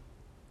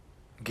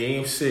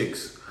Game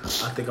 6,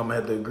 I think I'm going to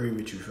have to agree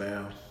with you,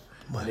 fam.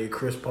 I think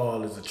Chris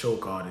Paul is a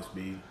choke artist,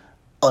 B.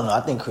 Oh, no,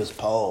 I think Chris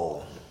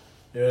Paul.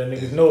 Yeah, that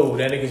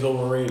nigga's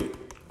overrated.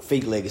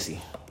 Fake legacy.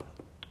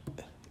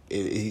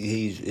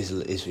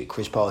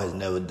 Chris Paul has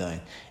never done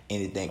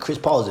anything. Chris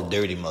Paul is a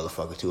dirty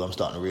motherfucker too. I'm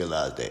starting to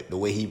realize that the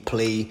way he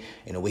play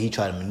and the way he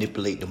try to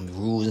manipulate the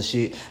rules and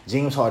shit.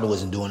 James Harden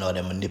wasn't doing all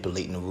that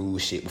manipulating the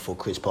rules shit before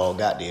Chris Paul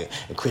got there.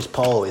 And Chris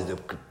Paul is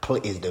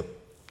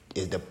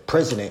the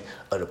president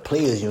of the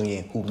players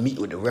union who meet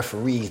with the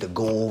referees to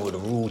go over the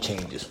rule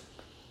changes.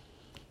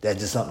 That's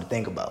just something to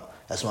think about.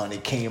 That's why they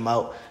came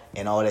out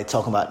and all that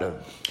talking about the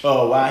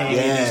why he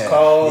ain't his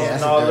calls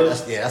and all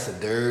this. That's a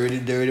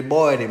dirty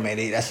boy.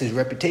 That's his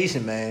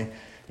reputation, man.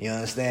 You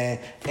understand?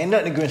 Ain't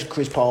nothing against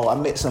Chris Paul. I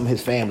met some of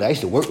his family. I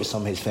used to work with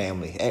some of his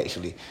family,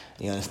 actually.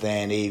 You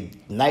understand? They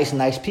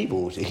nice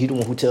people. He the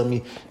one who tell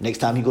me next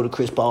time he go to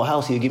Chris Paul's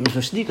house, he'll give me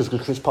some sneakers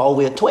because Chris Paul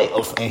wear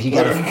 12. And he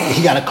got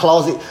a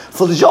closet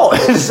full of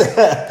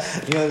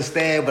Jordans. You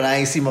understand? But I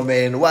ain't seen my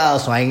man in a while,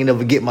 so I ain't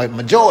never get my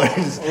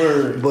Jordans.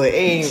 Word. But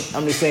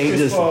I'm just saying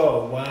Chris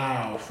Paul,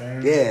 wow,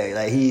 fam. Yeah,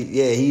 like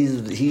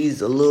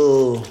he's a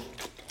little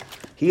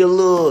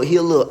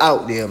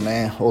out there,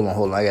 man. Hold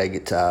on. I gotta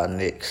get to our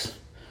next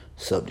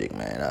subject,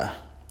 man.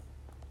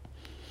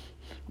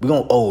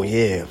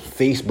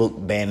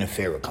 Facebook banning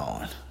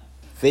Farrakhan.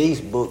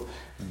 Facebook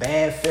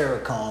banned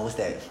Farrakhan. What's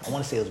that? I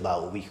want to say it was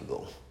about a week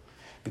ago,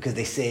 because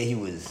they said he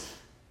was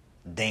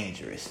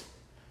dangerous.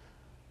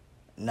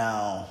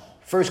 Now,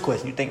 first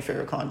question: you think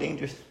Farrakhan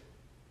dangerous?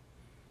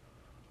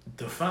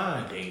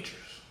 Define dangerous.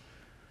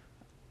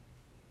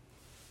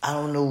 I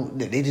don't know.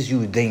 They just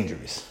use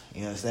dangerous.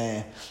 You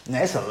understand? Now,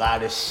 there's a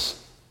lot of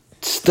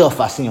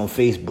stuff I see on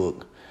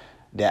Facebook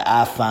that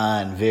I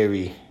find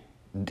very,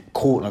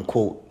 quote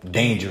unquote,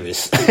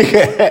 dangerous.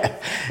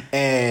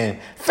 And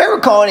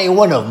Farrakhan ain't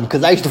one of them,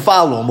 because I used to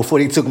follow him before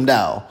they took him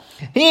down.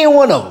 He ain't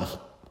one of them.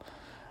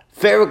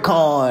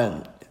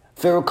 Farrakhan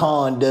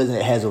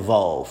has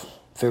evolved.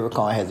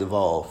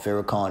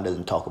 Farrakhan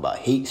doesn't talk about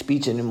hate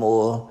speech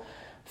anymore.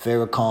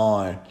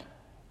 Farrakhan,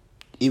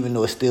 even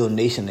though it's still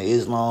Nation of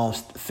Islam,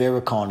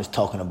 Farrakhan is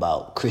talking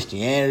about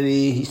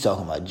Christianity. He's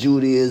talking about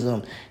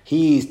Judaism.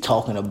 He's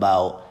talking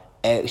about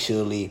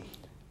actually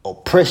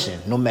oppression,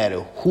 no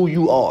matter who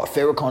you are.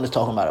 Farrakhan is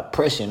talking about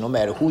oppression, no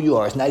matter who you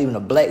are. It's not even a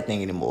black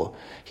thing anymore.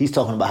 He's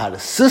talking about how the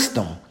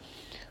system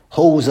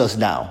holds us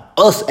down.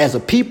 Us as a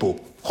people,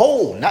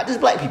 not just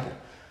black people.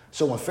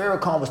 So when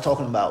Farrakhan was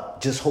talking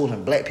about just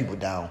holding black people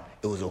down,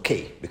 it was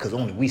okay, because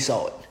only we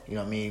saw it. You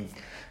know what I mean?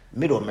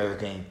 Middle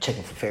America ain't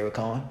checking for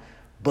Farrakhan.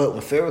 But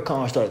when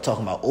Farrakhan started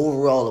talking about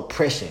overall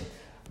oppression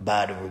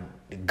by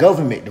the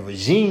government, the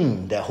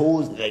regime that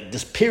holds like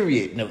this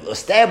period, the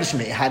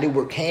establishment, how they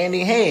work hand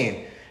in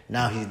hand,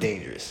 now he's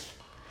dangerous.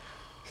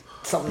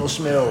 Something don't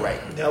smell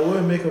right. That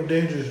would make him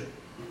dangerous.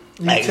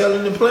 You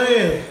telling the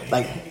plan.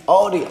 Like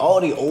all the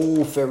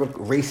old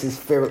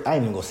racist, I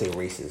ain't even gonna say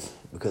racist,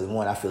 because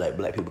one, I feel like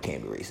black people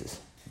can't be racist.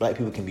 Black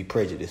people can be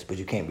prejudiced, but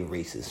you can't be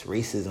racist.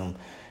 Racism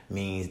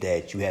means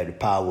that you have the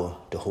power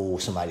to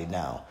hold somebody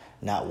down.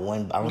 Not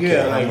one. I don't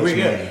care how much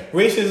money.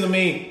 Racism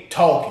ain't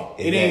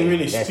talking. It ain't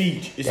really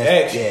speech. It's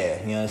action.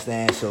 Yeah, you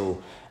understand?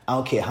 So I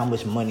don't care how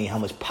much money, how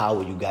much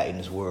power you got in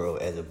this world.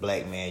 As a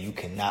black man, you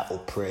cannot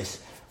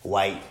oppress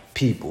white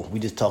people. We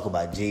just talk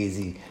about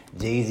Jay-Z.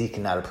 Jay-Z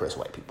cannot oppress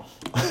white people.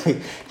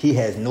 He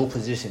has no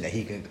position that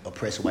he can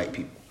oppress white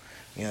people.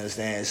 You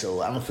understand?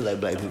 So I don't feel like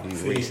black people can be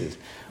racist.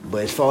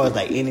 But as far as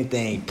like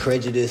anything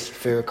prejudice,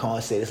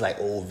 Farrakhan said, it's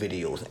like old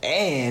videos.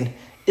 And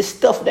it's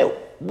stuff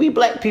that we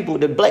black people,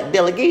 the black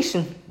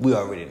delegation, we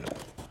already know.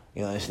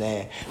 You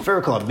understand?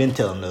 Farrakhan been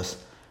telling us,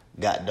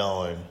 God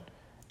darn,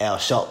 Al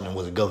Sharpton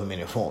was a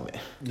government informant.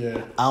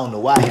 Yeah. I don't know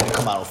why he had to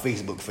come out on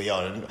Facebook for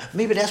y'all to know.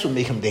 Maybe that's what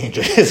make him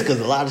dangerous, because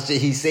a lot of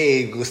shit he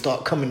said will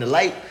start coming to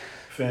light.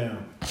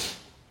 Fam.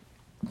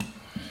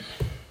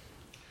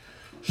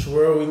 It's the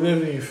world we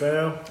live in,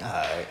 fam.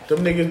 Alright. Them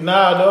niggas,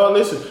 dog,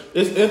 listen.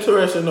 It's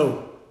interesting,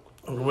 though.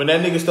 When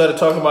that nigga started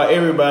talking about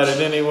everybody,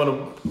 then they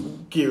want to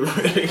get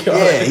rid of y'all.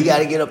 Yeah, he got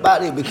to get up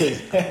out of there,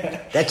 because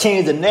that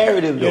changed the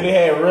narrative, though. Yeah, they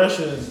had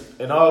Russians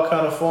and all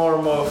kind of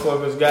foreign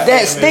motherfuckers.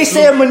 They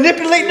said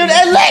manipulating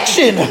the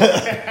election.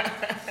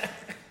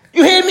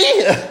 You hear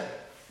me?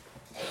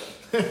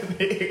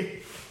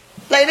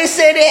 Like they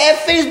said they had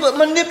Facebook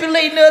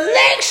manipulating the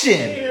election.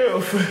 Yeah,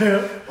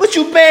 fam. What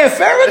you ban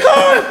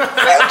Farrakhan?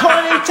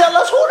 Farrakhan didn't tell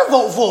us who to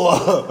vote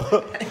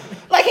for.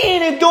 Like he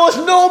ain't endorsed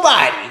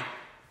nobody.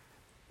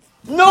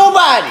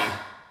 Nobody.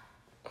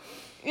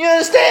 You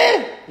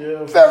understand?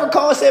 Yeah.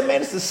 Farrakhan said,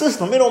 man, it's the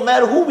system. It don't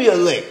matter who we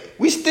elect.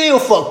 We still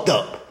fucked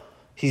up.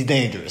 He's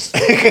dangerous.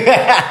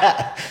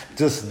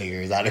 This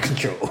nigga is out of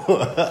control.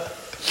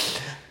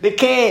 They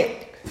can't.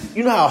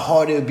 You know how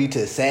hard it would be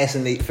to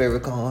assassinate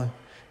Farrakhan?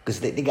 Because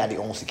they got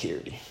their own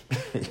security.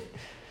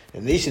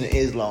 The Nation of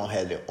Islam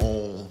had their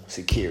own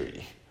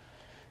security.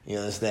 You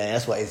understand?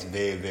 That's why it's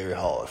very, very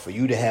hard. For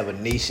you to have a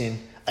nation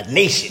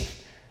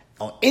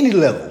on any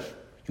level,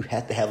 you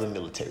have to have a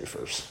military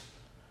first.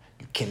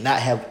 You cannot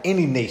have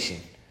any nation,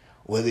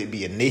 whether it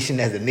be a nation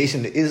as the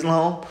Nation of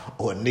Islam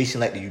or a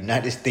nation like the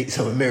United States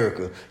of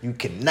America. You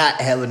cannot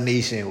have a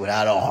nation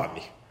without an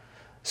army.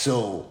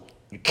 So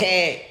you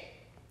can't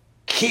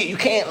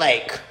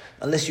like,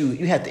 unless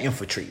you have to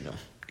infiltrate them.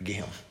 get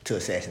him, to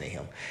assassinate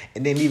him.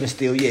 And then even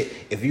still yet,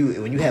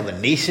 when you have a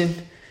nation,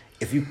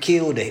 if you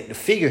kill the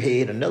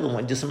figurehead, another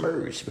one just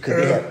emerges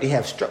because they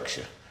have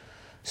structure.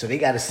 So they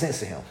got a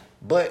sense of him.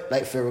 But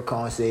like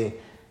Farrakhan said,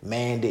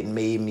 man didn't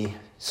make me,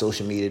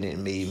 social media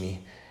didn't make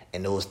me,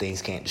 and those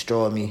things can't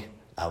destroy me.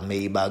 I'm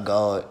made by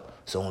God,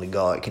 so only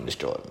God can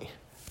destroy me.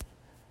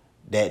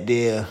 That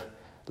there,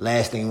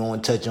 last thing we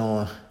want to touch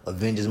on,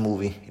 Avengers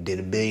movie. It did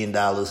 $1 billion.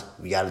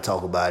 We got to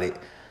talk about it.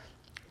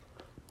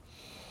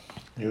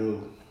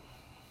 Yo.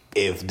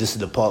 If this is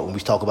the part when we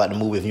talk about the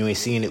movie, if you ain't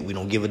seen it, we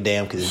don't give a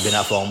damn because it's been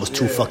out for almost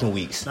 2 fucking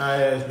weeks.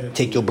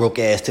 Take your broke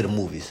ass to the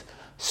movies.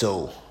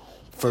 So,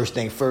 first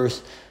thing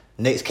first,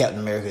 next Captain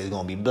America is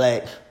going to be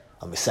black.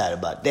 I'm excited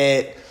about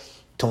that.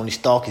 Tony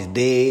Stark is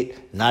dead.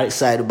 Not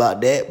excited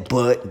about that,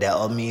 but that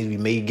all means we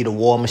may get a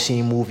War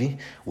Machine movie,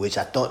 which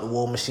I thought the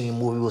War Machine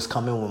movie was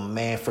coming when my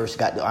man first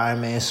got the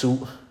Iron Man suit.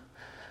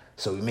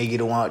 So we may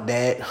get one with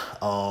that.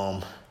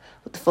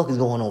 What the fuck is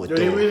going on with Thor?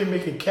 They really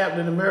making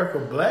Captain America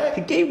black?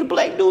 He gave the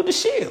black dude the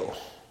shield.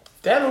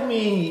 That don't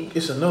mean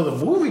it's another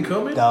movie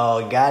coming.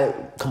 Dog, got it.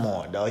 Come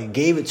on, dog. He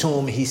gave it to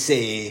him and he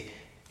said,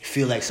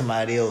 feel like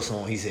somebody else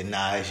on. He said,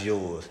 nah, it's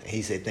yours. And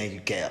he said, thank you,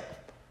 Cap.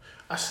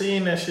 I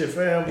seen that shit,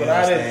 fam, but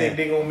I didn't think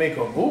they gonna make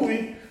a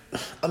movie.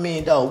 I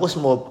mean, dog, what's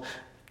more?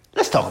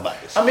 Let's talk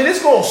about this. I mean,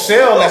 it's gonna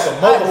sell like a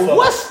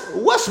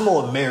motherfucker. What's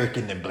more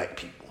American than black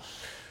people?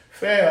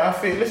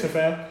 Fam, listen,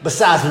 fam.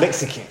 Besides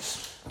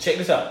Mexicans. Check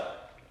this out.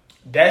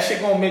 That shit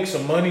gonna make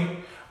some money.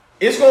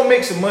 It's gonna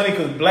make some money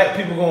because black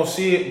people gonna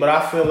see it, but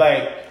I feel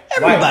like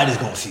everybody's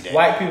gonna see that.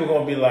 White people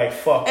gonna be like,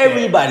 fuck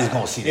everybody's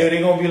gonna see that. Yeah, they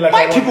gonna be like,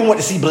 white people want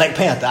to see Black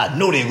Panther. I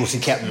know they're gonna see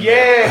Captain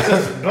America. Yeah,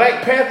 because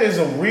Black Panther is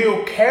a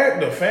real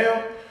character,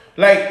 fam.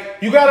 Like,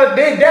 you gotta,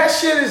 that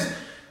shit is,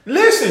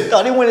 listen.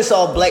 No, they went and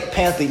saw Black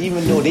Panther,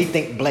 even though they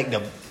think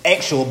the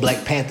actual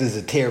Black Panther is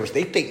a terrorist.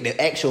 They think the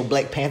actual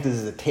Black Panther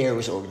is a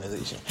terrorist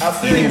organization. I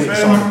feel you, fam.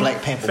 Saw the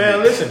Black Panther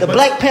listen. The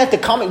Black Panther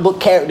comic book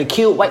character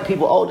killed white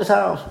people all the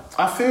time.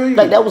 I feel you.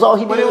 Like, that was all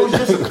he did. But it was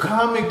just a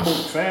comic book,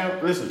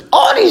 fam. Listen.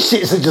 All these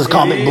shits are just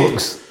comic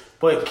books.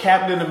 But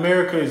Captain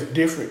America is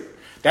different.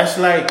 That's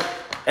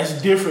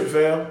different,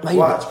 fam. Like,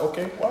 watch.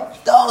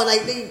 Dog,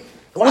 like, they...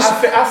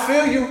 I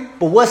feel you.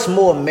 But what's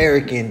more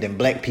American than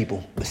black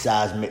people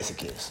besides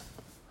Mexicans?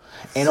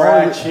 And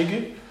fried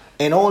chicken.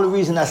 And the only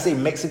reason I say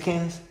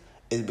Mexicans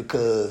is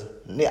because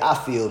I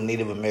feel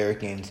Native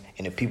Americans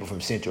and the people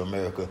from Central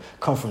America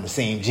come from the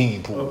same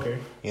gene pool. Okay.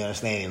 You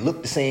understand? They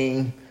look the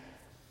same.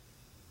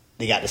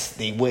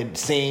 They wear the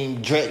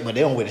same dress, but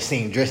they don't wear the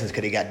same dressings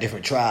because they got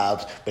different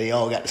tribes, but they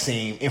all got the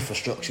same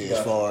infrastructure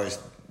as far as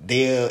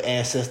their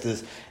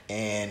ancestors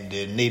and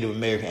the Native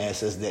American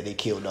ancestors that they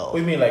killed off. What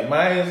do you mean, like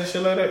Mayans and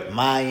shit like that?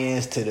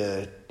 Mayans to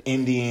the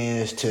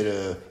Indians to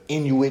the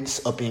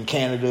Inuits up in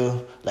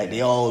Canada, like they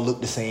all look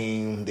the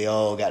same. They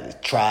all got the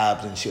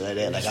tribes and shit like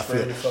that. Like I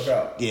feel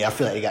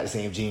like they got the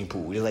same gene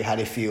pool. It's like how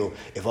they feel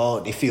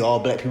they feel all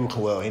black people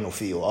come. Well, ain't no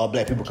feel. All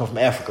black people come from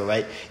Africa,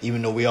 right?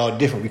 Even though we all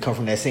different, we come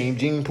from that same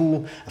gene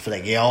pool. I feel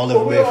like all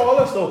over. All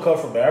us don't come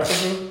from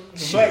Africa.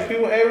 Black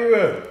people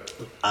everywhere.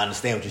 I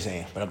understand what you're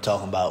saying, but I'm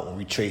talking about when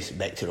we trace it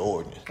back to the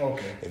origins.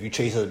 Okay. If you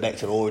trace us back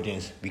to the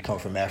origins, we come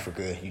from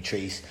Africa. You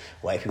trace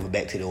white people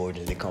back to the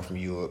origins, they come from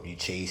Europe. You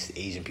chase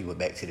Asian people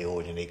back to the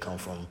origin, they come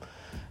from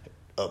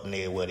up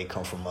near where they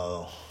come from.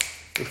 Where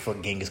the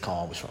fuck Genghis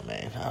Khan was from,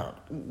 man?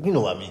 You know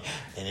what I mean?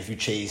 And if you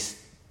chase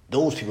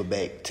those people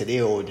back to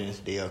their origins,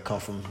 they come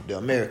from the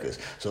Americas.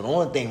 So the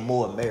only thing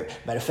more American,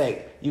 matter of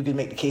fact, you can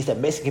make the case that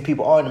Mexican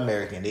people aren't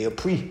American. They are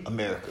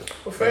pre-America.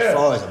 Well, as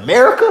far as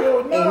America,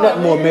 ain't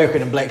nothing more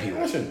American than black people.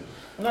 Listen,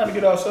 not to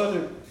get off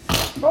subject,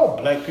 no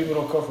black people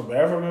don't come from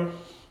Africa.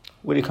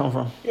 Where they come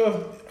from?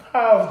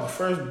 How is the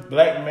first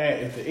black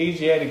man, if the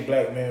Asiatic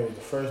black man was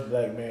the first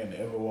black man to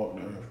ever walk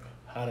the earth,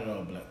 how did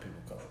all black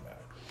people come from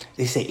Africa?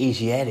 They say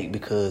Asiatic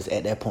because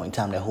at that point in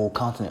time, that whole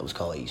continent was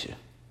called Asia.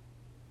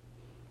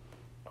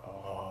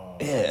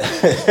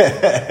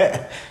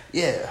 Yeah.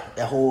 Yeah.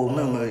 That whole,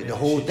 remember, the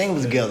whole thing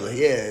was together.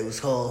 Yeah, it was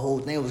called, the whole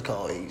thing was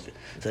called Asia.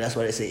 So that's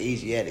why they say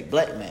Asiatic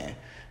black man.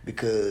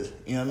 Because,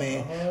 you know what I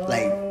mean?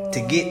 Like,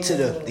 to get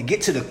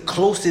to the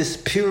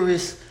closest,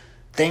 purest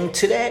thing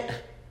to that,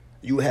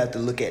 you would have to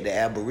look at the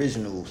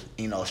Aboriginals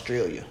in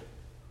Australia.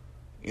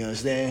 You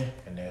understand?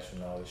 And that's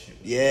when all this shit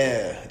was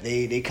yeah,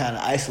 they kind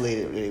of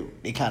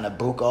isolated. They kind of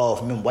broke off.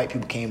 Remember, white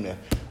people came to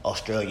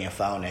Australia and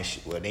found that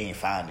shit. Well, they ain't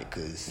find it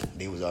because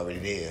they was already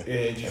there.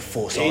 Yeah, and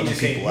forced all those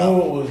people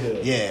out. It was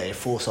there. Yeah, they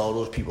forced all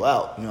those people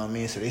out. You know what I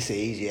mean? So they say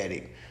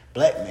Asiatic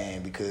black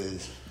man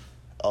because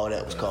all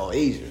that was called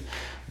Asia.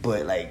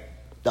 But like,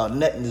 dog,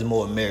 nothing is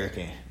more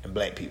American than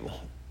black people.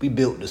 We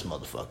built this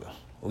motherfucker.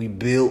 We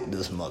built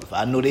this motherfucker.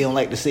 I know they don't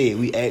like to say it.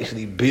 We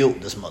actually built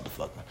this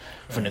motherfucker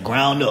from the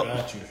ground up.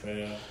 Got you,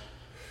 fam.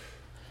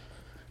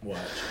 Watch.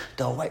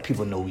 Dog, white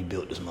people know we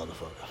built this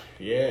motherfucker.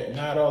 Yeah,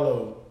 not all of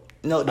them.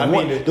 No,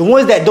 the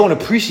ones that don't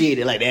appreciate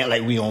it like that,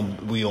 like we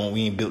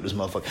ain't built this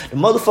motherfucker. The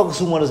motherfuckers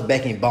who want us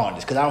back in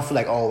bondage, because I don't feel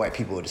like all white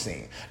people are the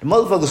same. The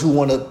motherfuckers who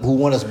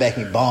want us back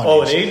in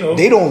bondage, they know.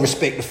 They don't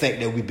respect the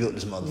fact that we built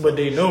this motherfucker. But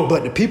they know.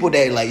 But the people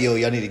that like, yo,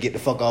 y'all need to get the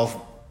fuck off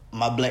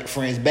my black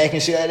friends' back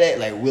and shit like that,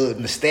 like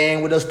willing to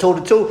stand with us toe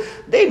to toe,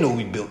 they know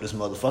we built this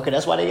motherfucker.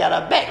 That's why they got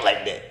our back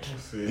like that.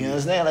 You know what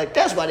I'm saying? Like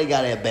that's why they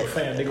got our back.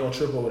 Fam, they gonna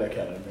trip over that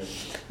kind of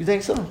thing. You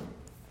think so?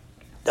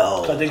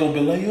 No. Cause they gonna be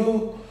like,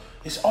 yo.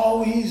 He's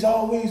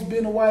always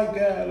been a white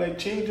guy. Like,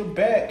 change your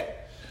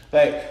back.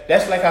 Like,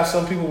 that's like how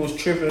some people was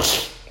tripping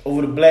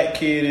over the black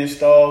kid in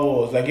Star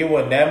Wars. Like, it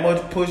wasn't that much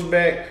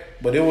pushback,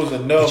 but it was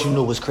enough. But you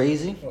know what's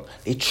crazy?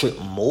 They trip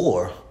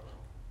more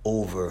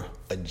over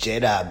a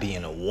Jedi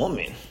being a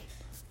woman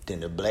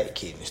than the black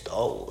kid in Star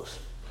Wars.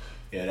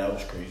 Yeah, that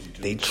was crazy,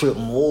 too. They trip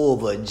more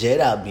over a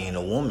Jedi being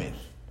a woman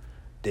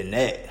than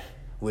that,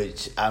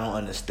 which I don't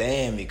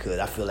understand because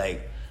I feel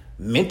like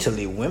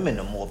mentally, women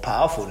are more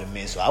powerful than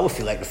men, so I would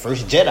feel like the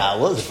first Jedi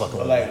was a fucking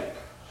woman. Like,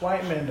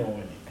 white men don't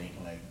really think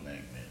like black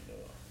men,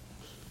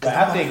 though. Like,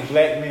 I think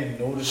black men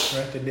know the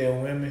strength of their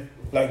women.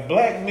 Like,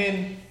 black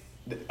men,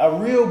 a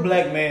real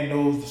black man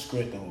knows the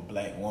strength of a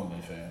black woman,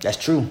 fam. That's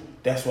true.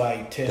 That's why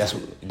he tests.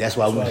 That's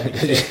why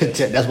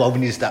we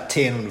need to stop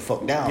tearing them the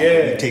fuck down.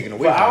 Yeah, taking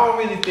away. But I don't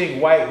really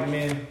think white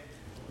men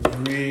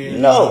really.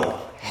 No,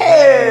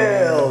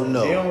 hell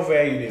no. They don't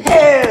value them.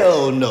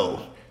 Hell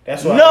no.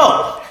 That's why.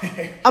 No,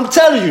 I'm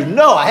telling you,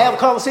 no. I have a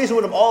conversation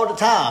with them all the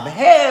time.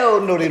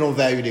 Hell no, they don't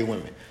value their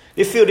women.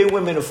 They feel their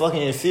women are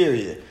fucking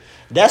inferior.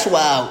 That's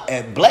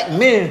why black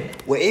men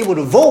were able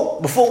to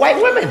vote before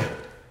white women.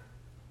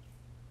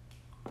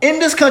 In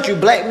this country,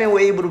 black men were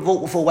able to vote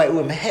before white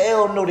women.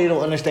 Hell no, they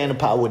don't understand the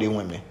power of their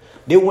women.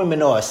 Their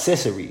women are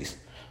accessories.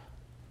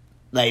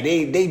 Like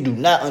they do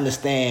not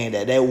understand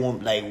that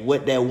woman, like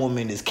what that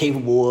woman is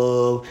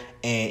capable of,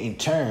 and in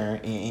turn,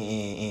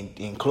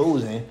 in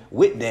closing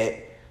with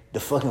that. The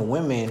fucking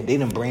women, they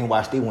done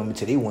brainwashed their women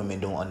till their women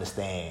don't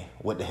understand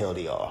what the hell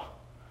they are.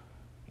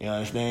 You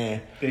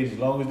understand? As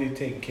long as they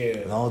taking care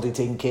of. As long as they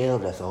taking care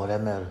of, that's all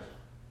that matters.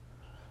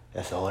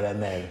 That's all that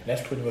matters.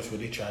 That's pretty much what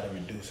they try to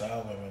reduce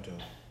our women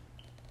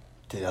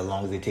to. As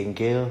long as they taking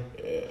care of?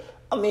 Yeah.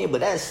 I mean,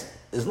 but that's,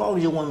 as long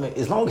as your woman,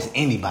 as long as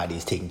anybody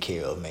is taken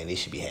care of, man, they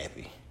should be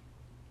happy.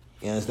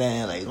 You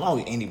understand? Like, as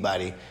long as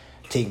anybody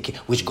taking care,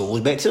 which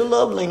goes back to the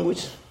love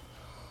language.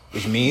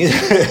 Which means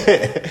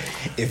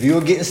if you're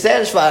getting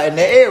satisfied in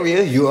that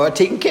area, you are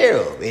taken care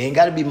of. It ain't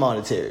got to be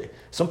monetary.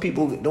 Some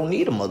people don't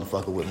need a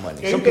motherfucker with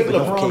money. Yeah, Some you think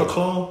people don't LeBron care. a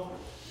clone?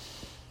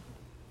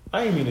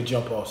 I ain't mean to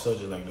jump off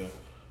subject like that.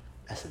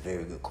 That's a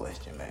very good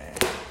question, man.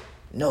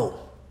 No.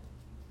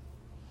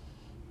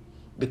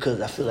 Because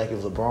I feel like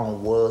if LeBron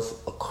was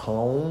a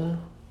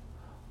clone,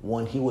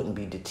 one, he wouldn't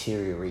be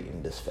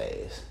deteriorating this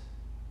fast.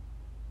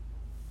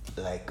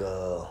 Like,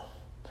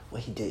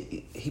 what he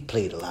did, he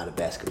played a lot of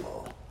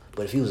basketball.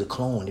 But if he was a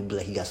clone, he'd be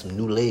like he got some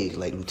new legs,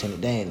 like Lieutenant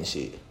Dan and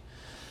shit.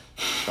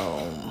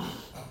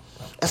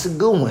 That's a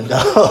good one,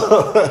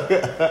 dog.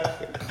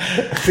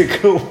 That's a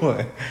good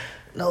one.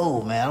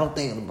 No, man, I don't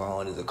think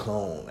LeBron is a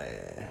clone,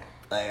 man.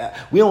 Like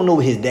we don't know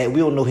his dad. We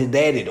don't know his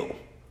daddy though,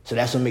 so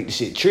that's what make the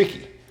shit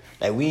tricky.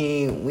 Like we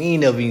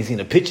ain't never even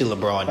seen a picture of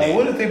LeBron. Like,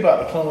 what if they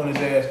about to clone his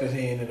ass because he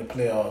ain't in the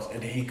playoffs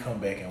and then he come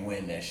back and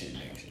win that shit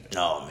next year?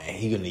 No, man,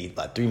 he gonna need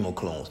about 3 more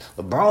clones.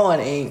 LeBron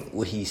ain't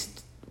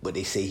what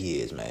they say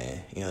he is,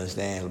 man. You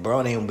understand?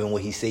 LeBron ain't been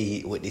what they say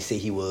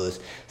he was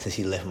since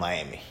he left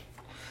Miami.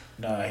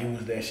 Nah, he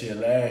was that shit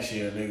last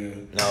year,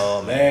 nigga.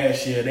 No, man.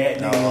 Last year, that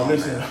nigga,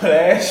 listen,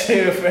 last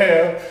year,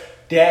 fam,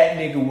 that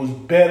nigga was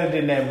better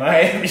than that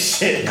Miami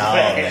shit. No,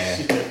 man.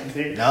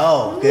 Year,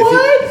 no.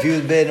 What? If he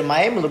was better than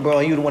Miami,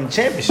 LeBron, you would have won the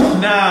championship.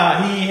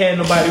 Nah, he ain't had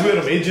nobody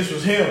with him. It just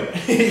was him.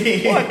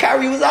 What,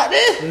 Kyrie was out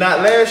there?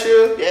 Not last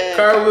year. Yeah.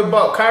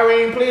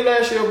 Kyrie ain't played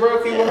last year,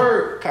 bro. He was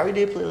hurt. Kyrie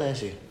did play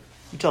last year.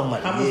 You talking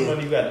about How much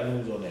money you got to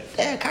lose on that?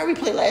 Yeah, Kyrie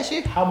played last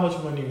year. How much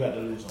money you got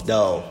to lose on that?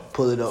 No,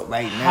 pull it up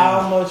right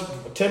now. How much?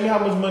 Tell me how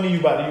much money you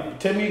about to.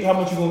 Tell me how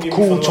much you gonna give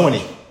Cool me for 20.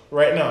 lunch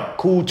right now.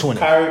 Cool 20.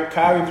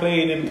 Kyrie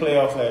played in the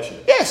playoffs last year.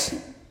 Yes.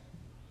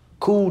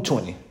 Cool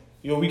 20.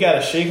 Yo, we got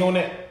a shake on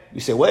that. You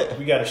said what?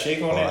 We got a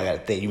shake on that. I got to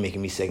think. You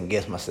making me second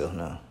guess myself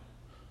now.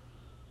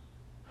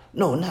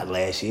 No, not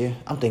last year.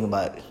 I'm thinking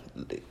about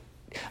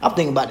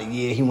the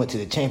year he went to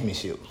the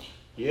championship.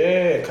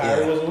 Yeah,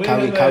 Kyrie wasn't with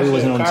us. Kyrie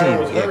wasn't on the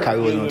team.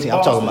 Kyrie wasn't on the team.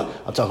 I'm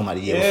talking about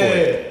the year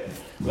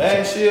before that.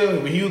 Last year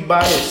when he was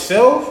by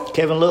himself.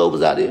 Kevin Love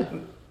was out there.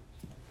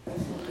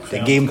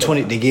 They gave him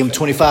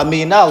 $25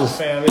 million.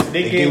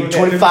 They gave him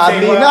 $25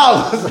 million.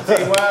 Tell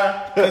you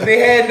why? Because they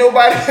had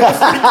nobody else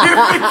to give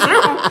it to.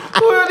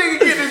 Who else they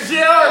could get the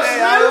J.R.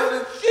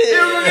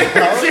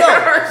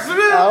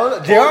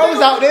 Smith? J.R.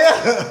 was out there.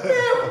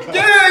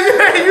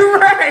 Yeah, you're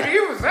right. He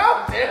was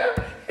out there.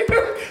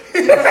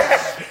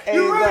 Hey,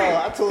 You're no, right.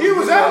 I told He you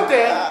was that. out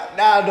there.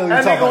 Nah, I know you're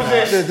That talking nigga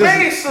about. was in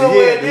space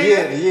somewhere,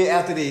 The year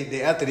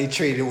after they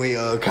traded away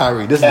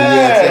Kyrie. This is the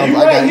Yeah, year.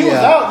 you right. He was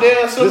out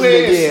there somewhere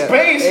in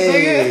space,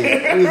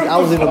 nigga. I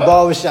was in the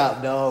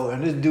barbershop, dog,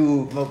 and this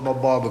dude, my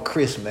barber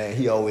Chris, man,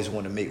 he always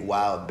wanted to make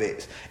wild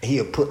bets, and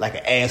he'll put like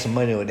an ass of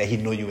money on that. He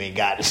know you ain't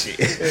got the shit.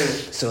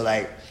 So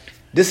like,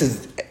 this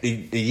is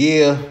the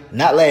year,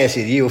 not last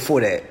year, the year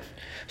before that.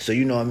 So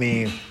you know what I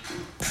mean.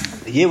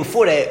 The year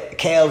before that,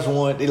 Cavs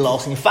won. They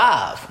lost in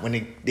 5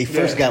 when they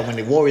first got when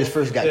the Warriors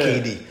first got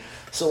KD.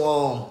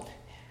 So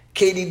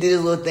KD did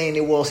his little thing.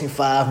 They lost in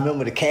 5.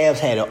 Remember, the Cavs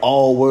had an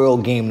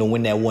all-world game to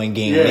win that one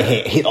game. Yeah. They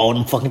had hit all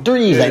them fucking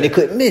threes like they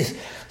couldn't miss.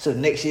 So the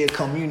next year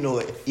come, you know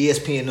it,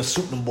 ESPN the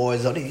shooting them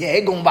boys up.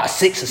 They going about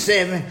 6 or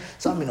 7.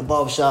 So I'm in the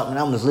barbershop and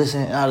I'm just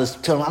listening. And I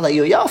just tell them, I'm like,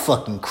 yo, y'all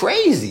fucking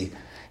crazy.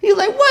 He was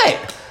like,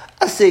 what?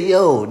 I said,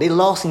 yo, they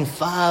lost in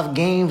 5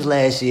 games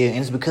last year, and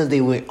it's because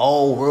they went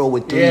all world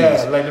with threes.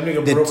 Yeah, like the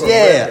nigga broke up.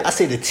 Yeah, I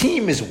said the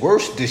team is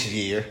worse this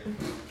year.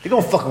 They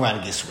gonna fuck around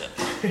and get swept.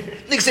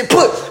 Nigga said,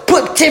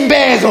 put 10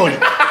 bands on it.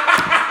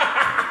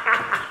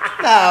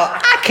 Now,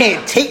 I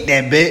can't take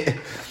that bet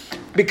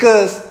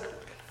because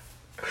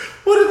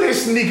what if they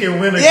sneak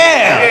and win again?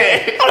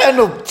 Yeah. I don't have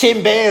no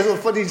 10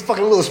 bands for these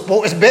fucking little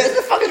sports bets. What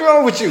the fuck is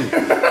wrong with you?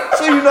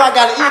 So you know I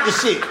gotta eat the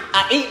shit.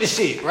 I eat the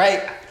shit,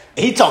 right?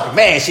 He talking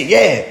mad shit,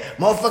 yeah.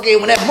 Motherfucker,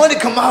 when that money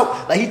come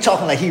out, like he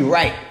talking like he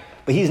right.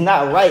 But he's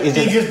not right. It's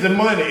he just, gets the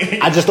money.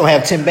 I just don't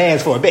have 10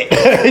 bands for a bet. You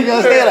know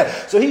what I'm saying?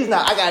 Like, so he's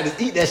not, I gotta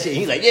just eat that shit.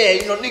 He's like, yeah,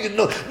 you know, niggas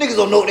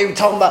don't know what they were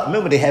talking about.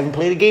 Remember, they haven't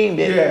played a game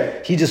yet.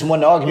 Yeah. He just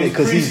won the argument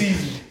because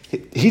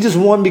he just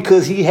won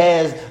because he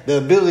has the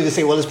ability to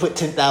say, well, let's put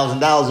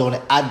 $10,000 on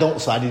it. I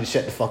don't, so I need to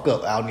shut the fuck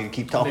up. I don't need to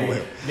keep talking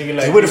with him.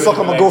 Like, where the fuck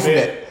I'm gonna go from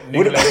that?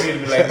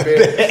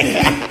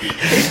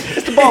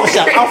 It's the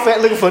barbershop. I'm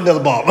fat looking for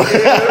another barber.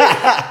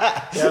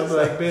 Yeah, I was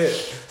like that.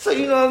 So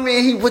you know what I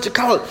mean? He what you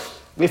call it?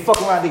 They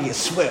fuck around, they get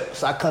swept.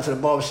 So I come to the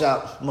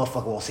barbershop,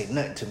 motherfucker won't say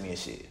nothing to me and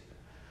shit.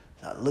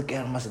 So I look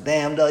at him, I said,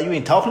 damn dog, you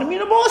ain't talking to me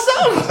no more or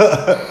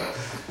something?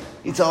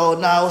 He told,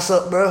 nah, what's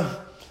up, bro?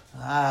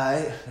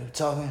 Alright, we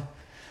talking.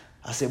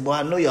 I said, boy,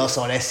 I know y'all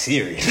saw that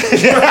series.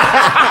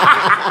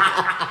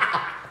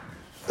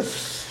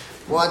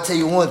 Boy, I tell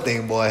you one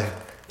thing, boy.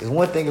 There's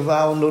one thing if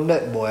I don't know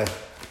nothing, boy.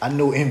 I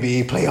know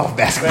NBA playoff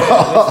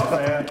basketball.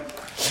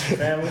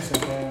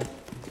 Listen, man.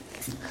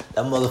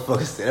 That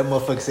motherfucker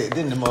said,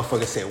 then the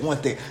motherfucker said one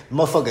thing.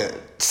 Motherfucker,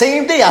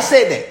 same day I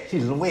said that. He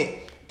just went,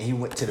 and he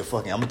went to the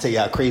fucking, I'm gonna tell you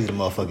how crazy the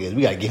motherfucker is.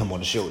 We gotta get him on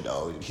the show,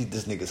 dog.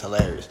 This nigga's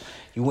hilarious.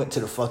 He went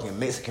to the fucking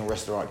Mexican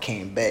restaurant,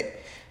 came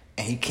back,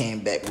 and he came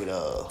back with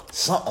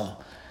something.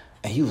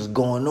 And he was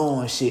going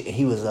on and shit, and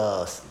he was,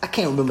 I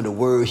can't remember the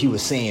word he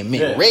was saying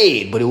meant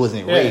red, but it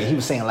wasn't red. He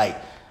was saying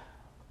like,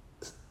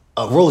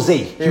 rose.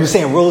 He was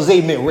saying rose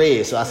meant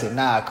red. So I said,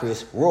 nah,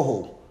 Chris,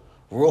 rojo.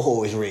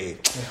 Rojo is red.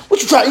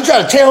 What you try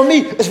to tell me?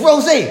 It's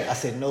rose. I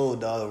said, no,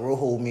 dog,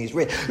 rojo means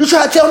red. You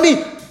try to tell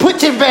me? Put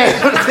 10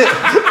 bands on it.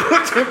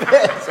 Put 10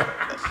 bands on it.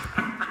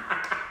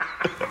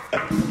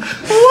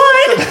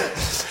 What?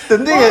 The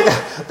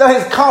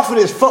nigga, his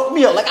confidence fucked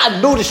me up. Like, I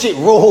know the shit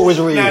rojo is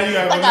red.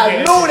 Like,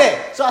 I know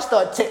that. So I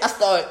start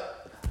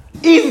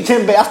easy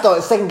 10 bands. I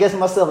started second guessing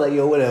myself, like,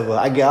 yo, whatever.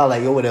 I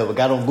like, yo, whatever.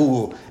 Got on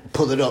Google,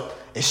 pulled it up,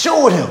 and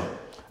showed him.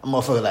 A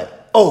motherfucker like,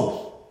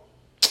 oh.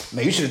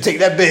 Man, you should have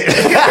taken that bet.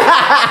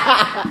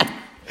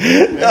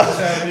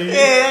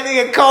 That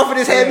nigga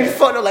confidence had me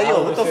fucked up. Like,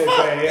 yo, what the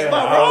fuck? Am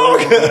I wrong?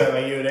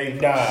 Like, yo, they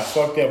died.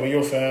 Fuck that, but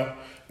yo, fam.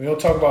 We don't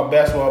talk about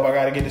basketball, but I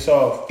gotta get this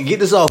off. Get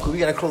this off, because we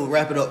gotta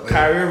wrap it up, man.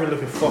 Kyrie Irving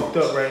looking fucked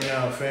up right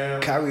now, fam.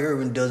 Kyrie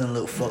Irving doesn't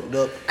look fucked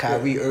up.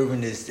 Kyrie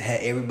Irving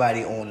had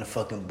everybody on the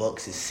fucking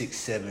Bucks is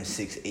 6'7",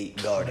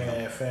 6'8" guarding him.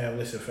 Man, fam,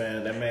 listen,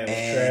 fam. That man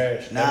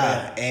was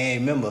trash. And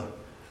remember,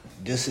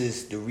 this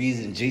is the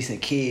reason Jason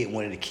Kidd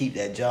wanted to keep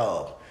that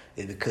job.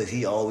 Is because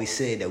he always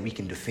said that we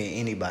can defend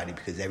anybody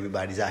because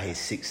everybody's out here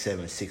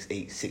 6'7",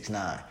 6'8",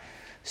 6'9".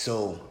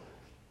 So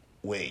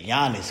with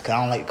Giannis, because I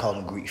don't like to call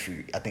him Greek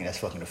freak. I think that's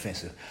fucking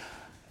offensive.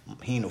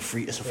 He ain't no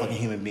freak. That's a fucking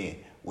human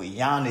being. With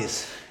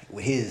Giannis,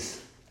 with his,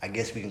 I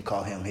guess we can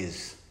call him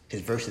his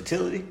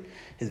versatility.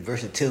 His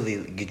versatility,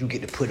 you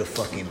get to put a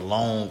fucking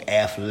long,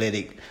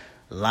 athletic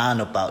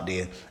lineup out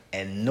there,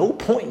 and no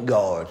point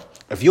guard.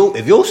 If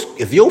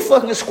your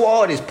fucking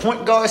squad is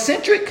point guard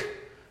centric,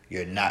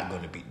 you're not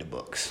going to beat the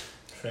Bucks.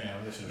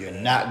 You're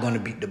not going to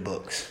beat the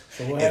Bucks.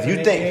 So what happened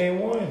in game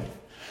one?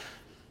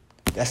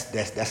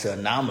 That's an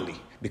anomaly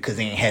because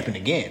it ain't happened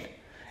again.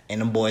 And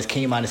them boys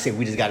came out and said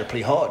we just got to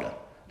play harder.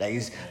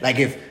 Like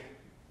if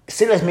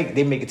say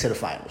they make it to the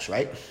finals,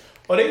 right?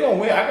 Oh, they gonna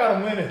win. I got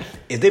them winning.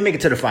 If they make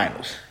it to the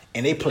finals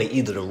and they play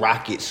either the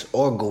Rockets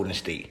or Golden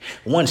State,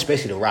 one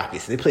especially the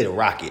Rockets, they play the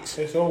Rockets.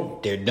 It's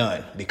over. They're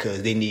done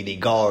because they need their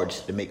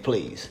guards to make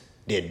plays.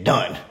 They're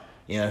done.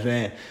 You know what I'm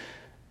saying?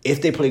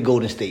 If they play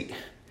Golden State,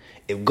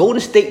 if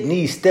Golden State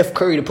needs Steph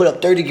Curry to put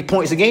up 30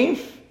 points a game,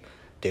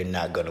 they're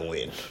not going to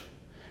win.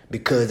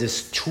 Because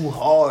it's too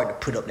hard to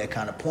put up that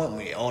kind of point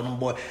with all them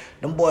boys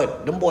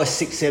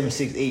 6'7",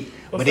 6'8",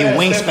 but they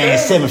wingspan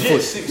 7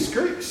 foot.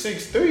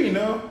 6'3", you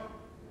know.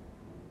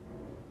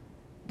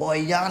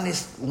 Boy,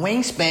 Giannis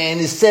wingspan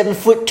is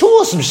 7'2"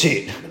 or some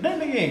shit. But that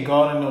nigga ain't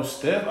guarding no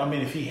Steph. I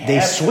mean, if he They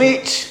has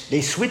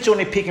switch on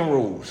their pick and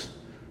rolls.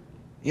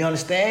 You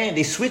understand?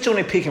 They switch on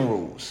their pick and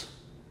rolls.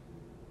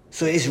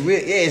 So it's real.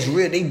 Yeah, it's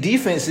real. Their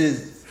defense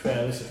is.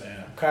 Fam, listen,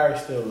 fam. Kyrie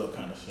still look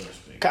kind of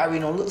suspect. Kyrie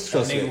don't look That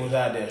suspect. nigga was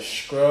out there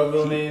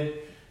struggling.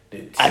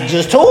 I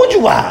just told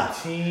you why.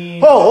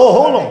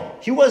 Hold on.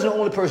 He wasn't the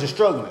only person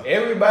struggling.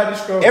 Everybody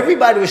struggling.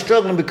 Everybody was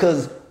struggling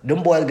because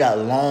them boys got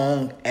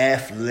long,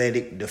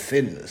 athletic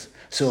defenders.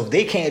 So if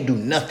they can't do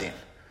nothing,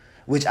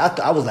 which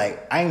I was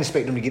like, I didn't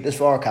expect them to get this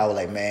far. I was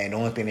like, man, the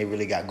only thing they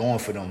really got going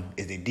for them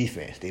is their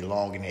defense. They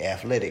long and they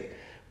athletic.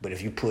 But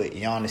if you put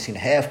Giannis in the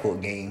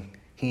half-court game,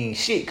 he ain't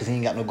shit because he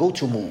ain't got no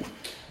go-to move.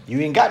 You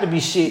ain't got to be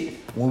shit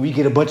when we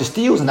get a bunch of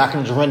steals and I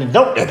can just run and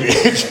dunk that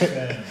bitch.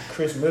 Man,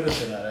 Chris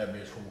Middleton out that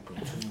bitch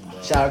hooping too,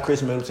 bro. Shout out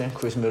Chris Middleton.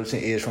 Chris Middleton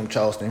is from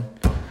Charleston.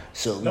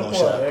 So we No gonna boy,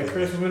 shout out that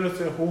Chris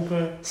Middleton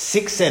hooping.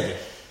 6'7".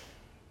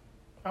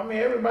 I mean,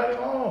 everybody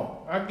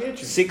long. I get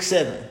you.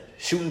 6'7",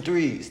 shooting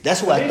threes.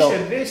 That's what I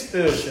thought. They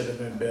still should have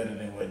been better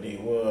than what they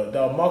were.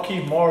 Dog,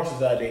 Marquise Morris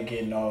is out there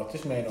getting off.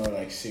 This man only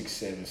like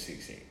 6'7",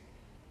 6'8".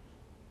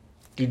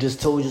 You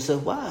just told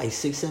yourself why he's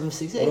 6'7",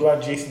 6'8". What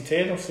about Jason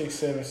Tatum,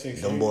 6'7",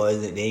 6'8"? Them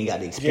boys, they ain't got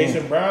the experience.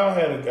 Jason Brown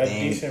had a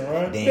decent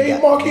run.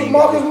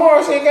 Marcus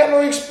Morris ain't got no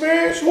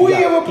experience. Who he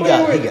ever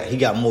played with? He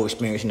got more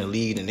experience in the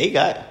league than they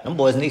got. Them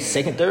boys in their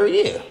second, third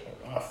year.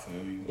 I feel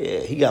you. Yeah,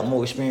 he got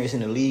more experience in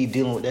the league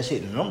dealing with that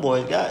shit than them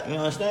boys got. You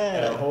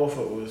understand? Al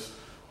Horford was.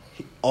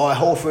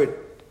 Horford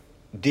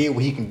did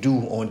what he can do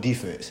on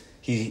defense.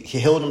 He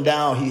held him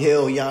down. He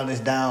held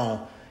Giannis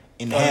down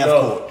in the half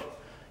court.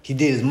 He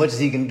did as much as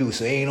he can do.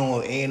 So ain't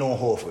on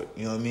Horford.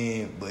 You know what I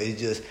mean? But it's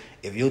just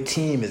if your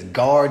team is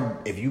guard,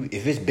 if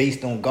it's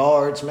based on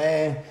guards,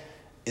 man,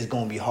 it's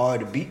gonna be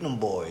hard to beat them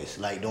boys.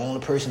 Like the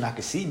only person I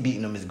can see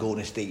beating them is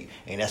Golden State,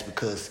 and that's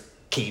because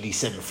KD's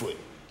 7 foot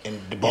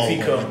and the ball. If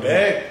he come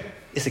back,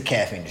 it's a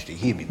calf industry.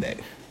 He'll be back.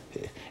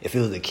 If it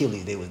was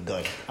Achilles, they was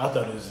done. I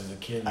thought it was his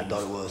Achilles. I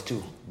thought it was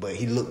too, but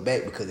he looked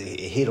back because it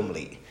hit him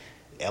late.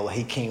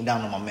 He came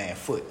down on my man's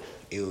foot.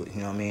 You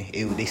know what I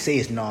mean? They say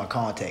it's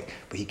non-contact,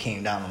 but he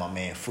came down on my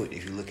man's foot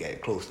if you look at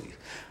it closely.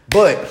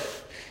 But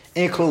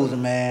in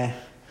closing, man,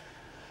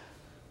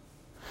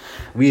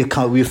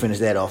 we'll finish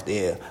that off the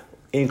air.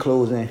 In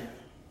closing,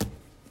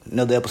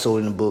 another episode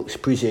in the books.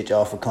 Appreciate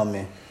y'all for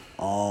coming.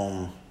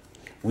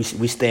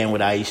 We stand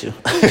with Aisha.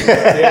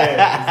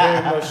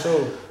 Yeah, very much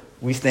so.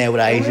 We stand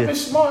with Aisha. Women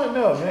smart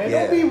enough, man.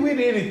 Yeah. Don't be with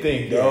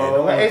anything,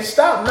 dog. Yeah, and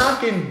stop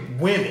knocking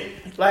women.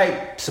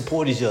 Like,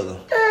 support each other.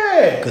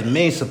 Yeah. Because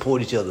men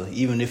support each other,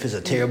 even if it's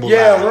a terrible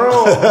yeah, lie.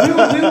 bro.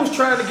 We was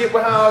trying to get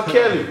behind R.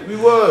 Kelly. We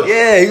was.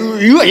 Yeah,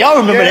 y'all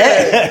remember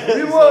that.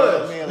 We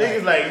was.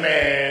 Niggas like,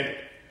 man.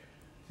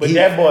 But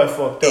that boy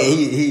fucked up.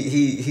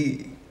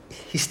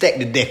 He stacked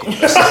the deck on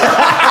us.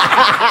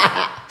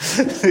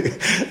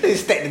 He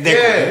stacked the deck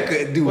on us. He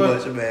couldn't do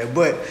much, man.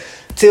 But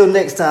till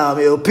next time,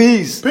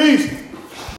 peace. Peace.